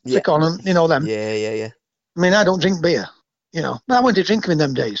flick on, and you know them. Yeah. I mean, I don't drink beer, you know. But I went to drink them in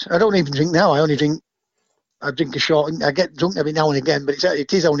them days. I don't even drink now. I drink a short. I get drunk every now and again, but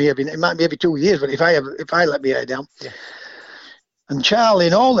it is only it might be every 2 years. But if I let my hair down, and Charlie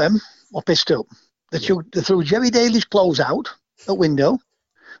and all them were pissed up. They threw Jerry Daly's clothes out the window,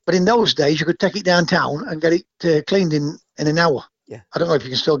 but in those days you could take it downtown and get it cleaned in an hour. Yeah. I don't know if you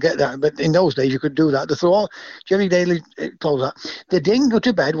can still get that, but in those days you could do that. They threw all Jerry Daly's clothes out. They didn't go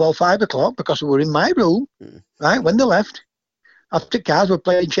to bed 5 o'clock because we were in my room, right? When they left, after cards, we were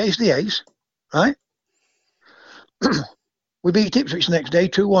playing Chase the Ace, right? We beat Ipswich the next day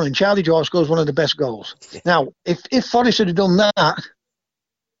 2-1, and Charlie George scores one of the best goals. Yeah. Now, if Forrest had done that,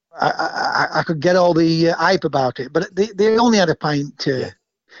 I could get all the hype about it, but they only had a pint.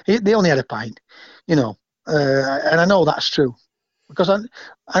 They only had a pint, you know, and I know that's true because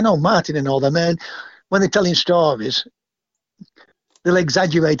I know Martin and all them, and when they're telling stories, they'll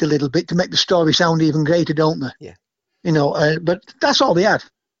exaggerate a little bit to make the story sound even greater, don't they? Yeah. You know, but that's all they had.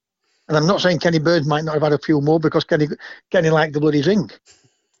 And I'm not saying Kenny Burns might not have had a few more because Kenny liked the bloody drink,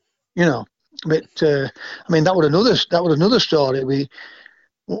 you know. But I mean, that was another story.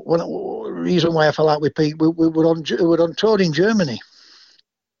 Reason why I fell out with Pete, we were on tour in Germany,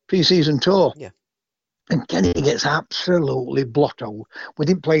 pre-season tour. Yeah. And Kenny gets absolutely blotto. We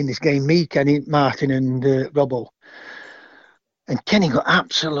didn't play in this game, me, Kenny, Martin and Robbo. And Kenny got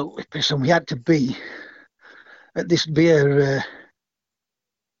absolutely pissed, and we had to be at this beer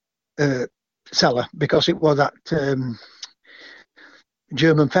cellar because it was that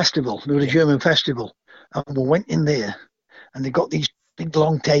German festival. There was a German festival, and we went in there, and they got these big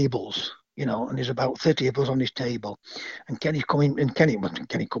long tables, you know, and there's about 30 of us on this table, and Kenny's coming, and Kenny,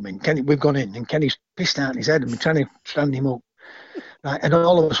 we've gone in, and Kenny's pissed out in his head, and we're trying to stand him up, right? And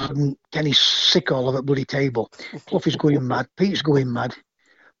all of a sudden, Kenny's sick all over the bloody table. Fluffy's going mad, Pete's going mad,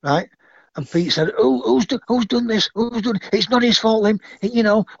 right? And Pete said, who's done this? Who's done it? It's not his fault, him. You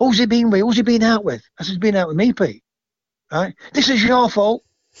know, who's he been with? Who's he been out with? I said, he's been out with me, Pete, right? This is your fault.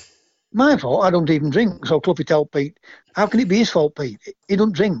 My fault? I don't even drink. So Cluffy told Pete, how can it be his fault, Pete? He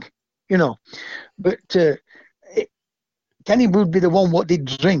don't drink, you know. But Kenny would be the one what did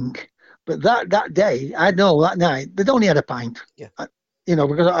drink. But that day, I know that night, they'd only had a pint. Yeah. You know,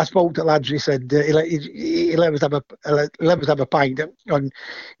 because I spoke to lads, he said he let us have a pint and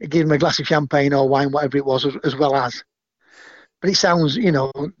give him a glass of champagne or wine, whatever it was, as well as. But it sounds, you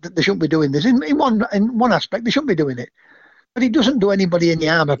know, they shouldn't be doing this. In one aspect, they shouldn't be doing it. But it doesn't do anybody any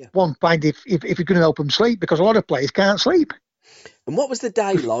harm at one point if you're going to help them sleep, because a lot of players can't sleep. And what was the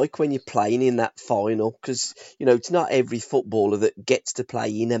day like when you're playing in that final? Because, you know, it's not every footballer that gets to play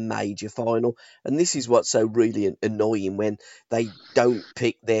in a major final. And this is what's so really annoying when they don't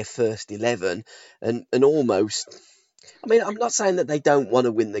pick their first 11 and almost... I mean, I'm not saying that they don't want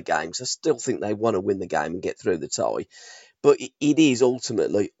to win the games. I still think they want to win the game and get through the tie. But it is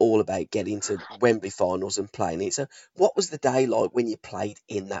ultimately all about getting to Wembley finals and playing it. So what was the day like when you played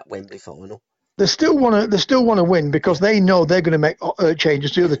in that Wembley final? They still want to win because they know they're going to make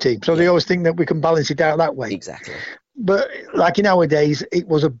changes to the other team. So they always think that we can balance it out that way. Exactly. But like in our days, it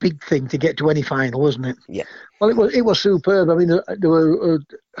was a big thing to get to any final, wasn't it? Yeah. Well, it was superb. I mean, there were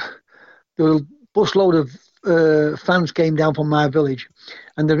a busload of fans came down from my village,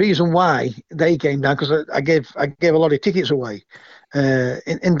 and the reason why they came down because I gave a lot of tickets away,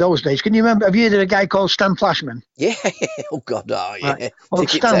 in those days. Can you remember? Have you heard of a guy called Stan Flashman? Yeah. Oh God, oh yeah. Right. Well,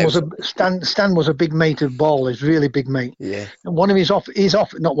 Tickets out. Stan was a big mate of Ball's, really big mate. Yeah. And his office,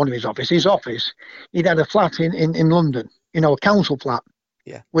 he'd had a flat in London, a council flat,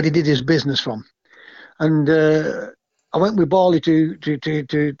 Yeah. where he did his business from. And I went with Bally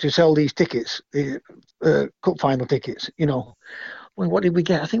to sell these tickets, the cup final tickets. Well, what did we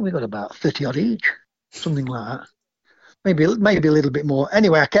get? I think we got about 30 odd each, something like that. Maybe a little bit more.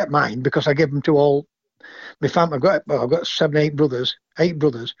 Anyway, I kept mine because I gave them to all my family. I've got 8 brothers,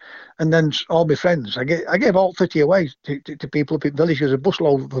 and then all my friends. I gave all 30 away to people up in villages. A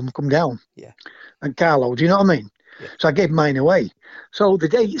busload of them come down. Yeah. And carloads, you know what I mean? Yeah. So I gave mine away. So the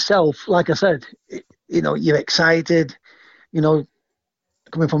day itself, like I said, you're excited.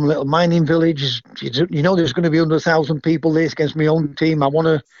 Coming from a little mining village, there's going to be 100,000 people there against my own team. I want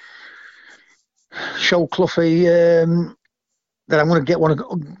to show Cloughie that I'm going to get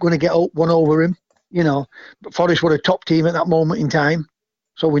one over him. But Forest were a top team at that moment in time,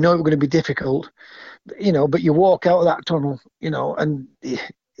 so we know it was going to be difficult. But you walk out of that tunnel, and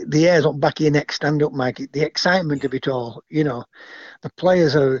the hair's on the back of your neck stand up, Mike. The excitement of it all, the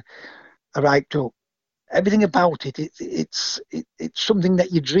players are hyped up. Everything about it, it's something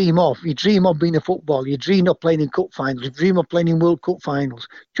that you dream of. You dream of being a footballer. You dream of playing in cup finals. You dream of playing in World Cup finals.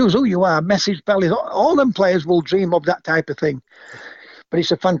 Choose who you are. Messi, Pelé, all them players will dream of that type of thing. But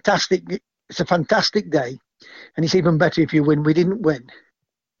it's a fantastic day, and it's even better if you win. We didn't win,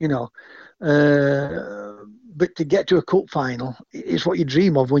 but to get to a cup final is what you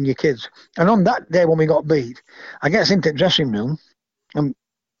dream of when you're kids. And on that day when we got beat, I get into the dressing room.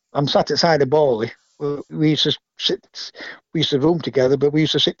 I'm sat outside the Bally. We used to room together, but we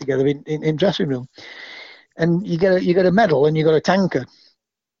used to sit together in dressing room. And you get a medal and you got a tanker.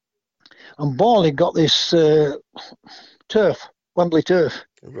 And Bally got this turf, Wembley turf,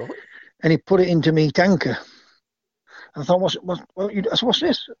 Right. and he put it into me tanker. I thought, what's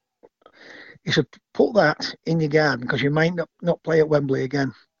this? He said, put that in your garden because you might not play at Wembley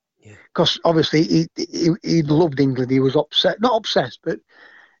again. Because obviously he loved England. He was not obsessed, but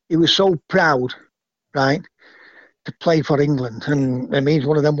he was so proud, right, to play for England. And he's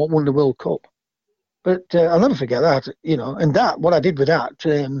one of them what won the World Cup. But I'll never forget that, And what I did with that,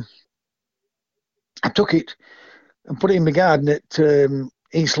 I took it and put it in my garden at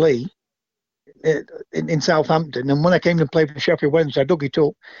East Lee in Southampton. And when I came to play for Sheffield Wednesday, I dug it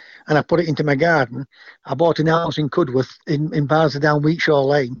up and I put it into my garden. I bought an house in Cudworth in Barsderdown, Wheatshaw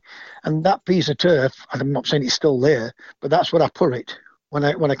Lane. And that piece of turf, I'm not saying it's still there, but that's where I put it when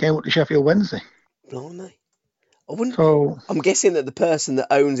I came up to Sheffield Wednesday. Blimey. I'm guessing that the person that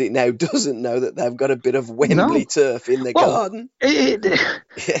owns it now doesn't know that they've got a bit of Wembley turf in their garden.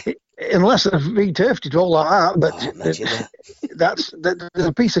 Unless they've re-turfed it all like that. But that's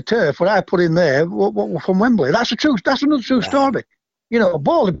a piece of turf what I put in there from Wembley. That's another true story.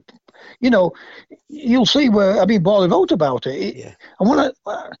 Ball. You'll see where Ball wrote about it. And when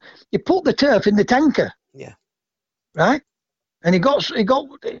you put the turf in the tanker. Yeah. Right. And he got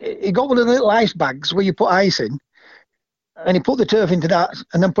one of the little ice bags where you put ice in, and he put the turf into that,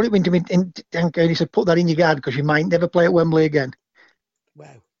 and then put it into me in tanker. And he said, "Put that in your garden because you might never play at Wembley again."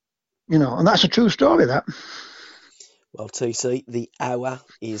 Wow. And that's a true story. That. Well, TC, the hour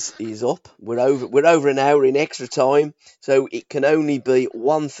is up. We're over an hour in extra time, so it can only be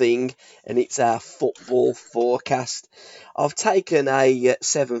one thing, and it's our football forecast. I've taken a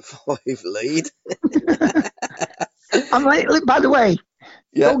 7-5 lead. By the way,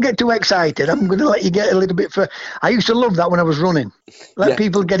 don't get too excited. I'm going to let you get a little bit further. I used to love that when I was running. Let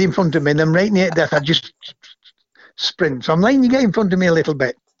people get in front of me, and then right near death, I just sprint. So I'm letting you get in front of me a little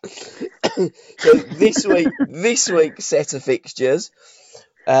bit. So this week's set of fixtures,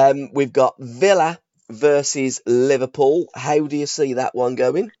 we've got Villa versus Liverpool. How do you see that one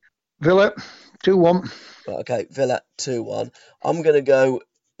going? Villa 2-1. Okay, Villa 2-1. I'm going to go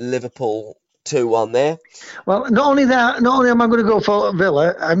Liverpool 2-1 there. Well, not only am I going to go for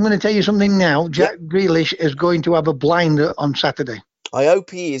Villa, I'm going to tell you something now. Jack Grealish is going to have a blinder on Saturday. I hope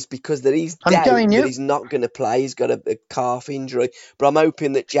he is, because there is doubt that he's not going to play. He's got a calf injury. But I'm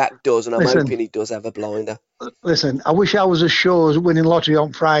hoping that Jack does, and I'm hoping he does have a blinder. Listen, I wish I was as sure as winning lottery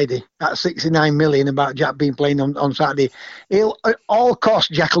on Friday at 69 million about Jack being playing on Saturday. He'll, at all costs,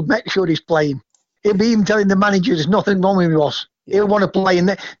 Jack will make sure he's playing. He'll be even telling the manager there's nothing wrong with us. Yeah. He'll want to play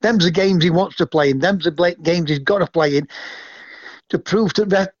in. Them's the games he wants to play in. Them's the games he's got to play in to prove to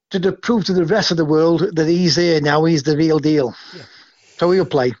the rest of the world that he's here now. He's the real deal. Yeah. So he'll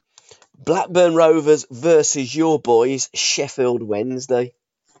play. Blackburn Rovers versus your boys, Sheffield Wednesday.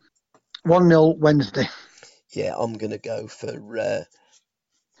 1-0 Wednesday. Yeah, I'm going to go for a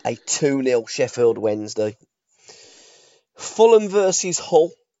 2-0 Sheffield Wednesday. Fulham versus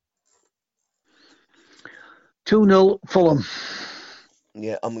Hull. 2-0 Fulham.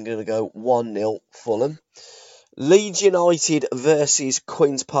 Yeah, I'm going to go 1-0 Fulham. Leeds United versus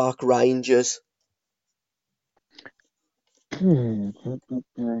Queen's Park Rangers. Leeds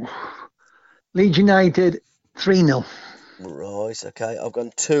United 3-0. Right, okay. I've gone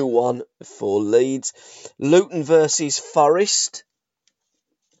 2-1 for Leeds. Luton versus Forest.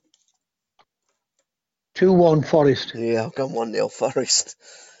 2-1 Forest. Yeah, I've gone 1-0 Forest.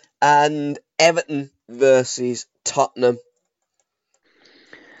 And Everton versus Tottenham.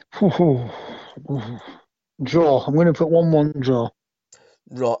 Draw. I'm going to put 1-1 draw.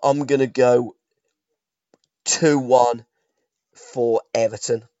 Right, I'm going to go 2-1 for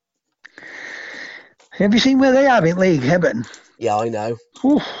Everton. Have you seen where they are in league, Everton? Yeah, I know.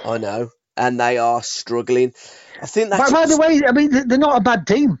 Oof. I know. And they are struggling. I think that's... By the way, I mean, they're not a bad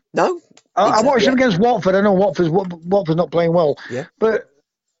team. No. I watched them against Watford. I know Watford's not playing well. Yeah. But,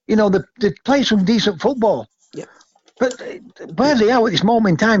 you know, they play some decent football. Yeah. But where they are at this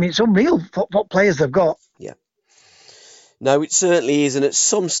moment in time, it's unreal what players they've got. Yeah. No, it certainly is, and at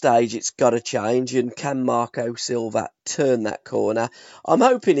some stage it's got to change, and can Marco Silva turn that corner? I'm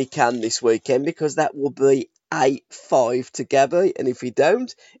hoping he can this weekend, because that will be 8-5 together, and if he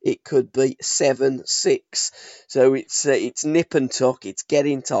don't, it could be 7-6. So it's nip and tuck, it's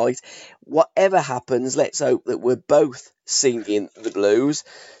getting tight. Whatever happens, let's hope that we're both singing the blues.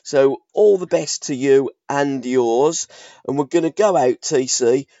 So all the best to you and yours, and we're going to go out,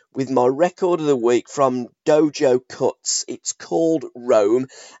 TC, with my record of the week from Dojo Cuts. It's called Rome,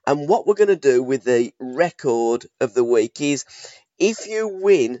 and what we're going to do with the record of the week is, if you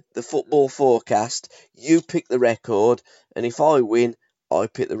win the football forecast, you pick the record, and if I win, I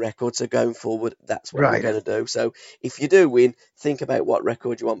pick the record. So going forward, that's what we're going to do. So if you do win, think about what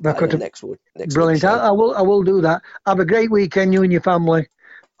record you want playing next week. Brilliant. I will do that. Have a great weekend, you and your family.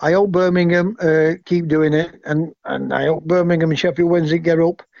 I hope Birmingham keep doing it, and I hope Birmingham and Sheffield Wednesday get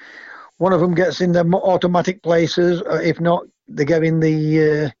up. One of them gets in the automatic places. If not, they get in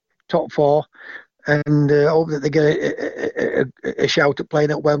the top four. And hope that they get a shout at playing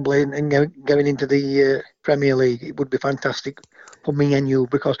at Wembley and going into the Premier League. It would be fantastic for me and you,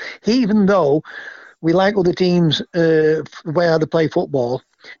 because even though we like other teams where they play football,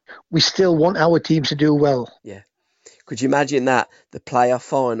 we still want our teams to do well. Yeah. Could you imagine that? The playoff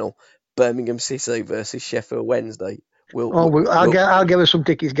final, Birmingham City versus Sheffield Wednesday. I'll give us some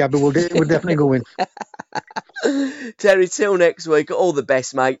tickets, Gabby. We'll definitely go in. Terry, till next week, all the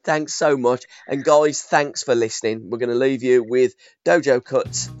best, mate. Thanks so much. And guys, thanks for listening. We're going to leave you with Dojo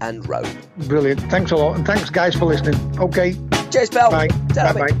Cuts and Rome. Brilliant. Thanks a lot. And thanks, guys, for listening. Okay. Cheers, pal. Bye.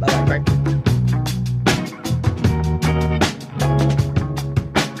 Bye. Bye.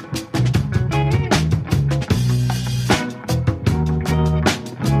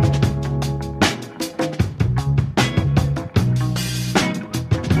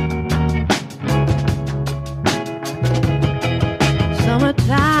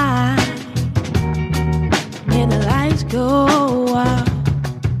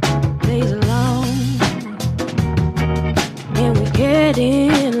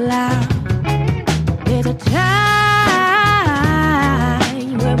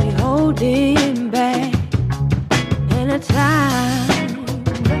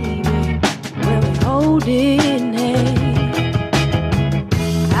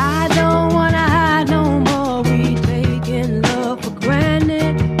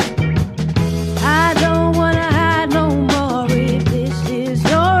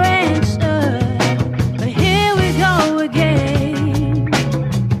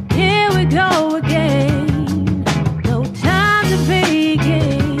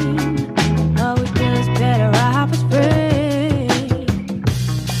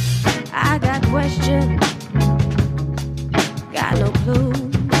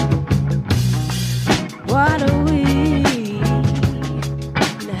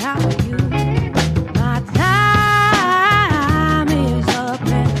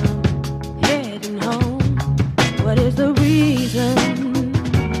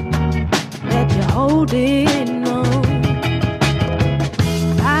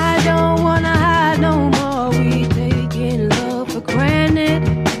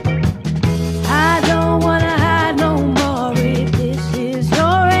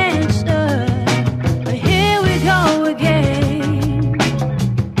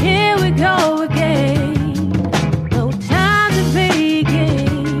 Here we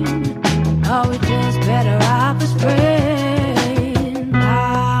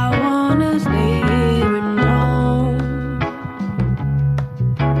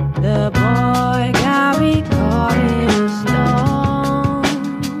the boy.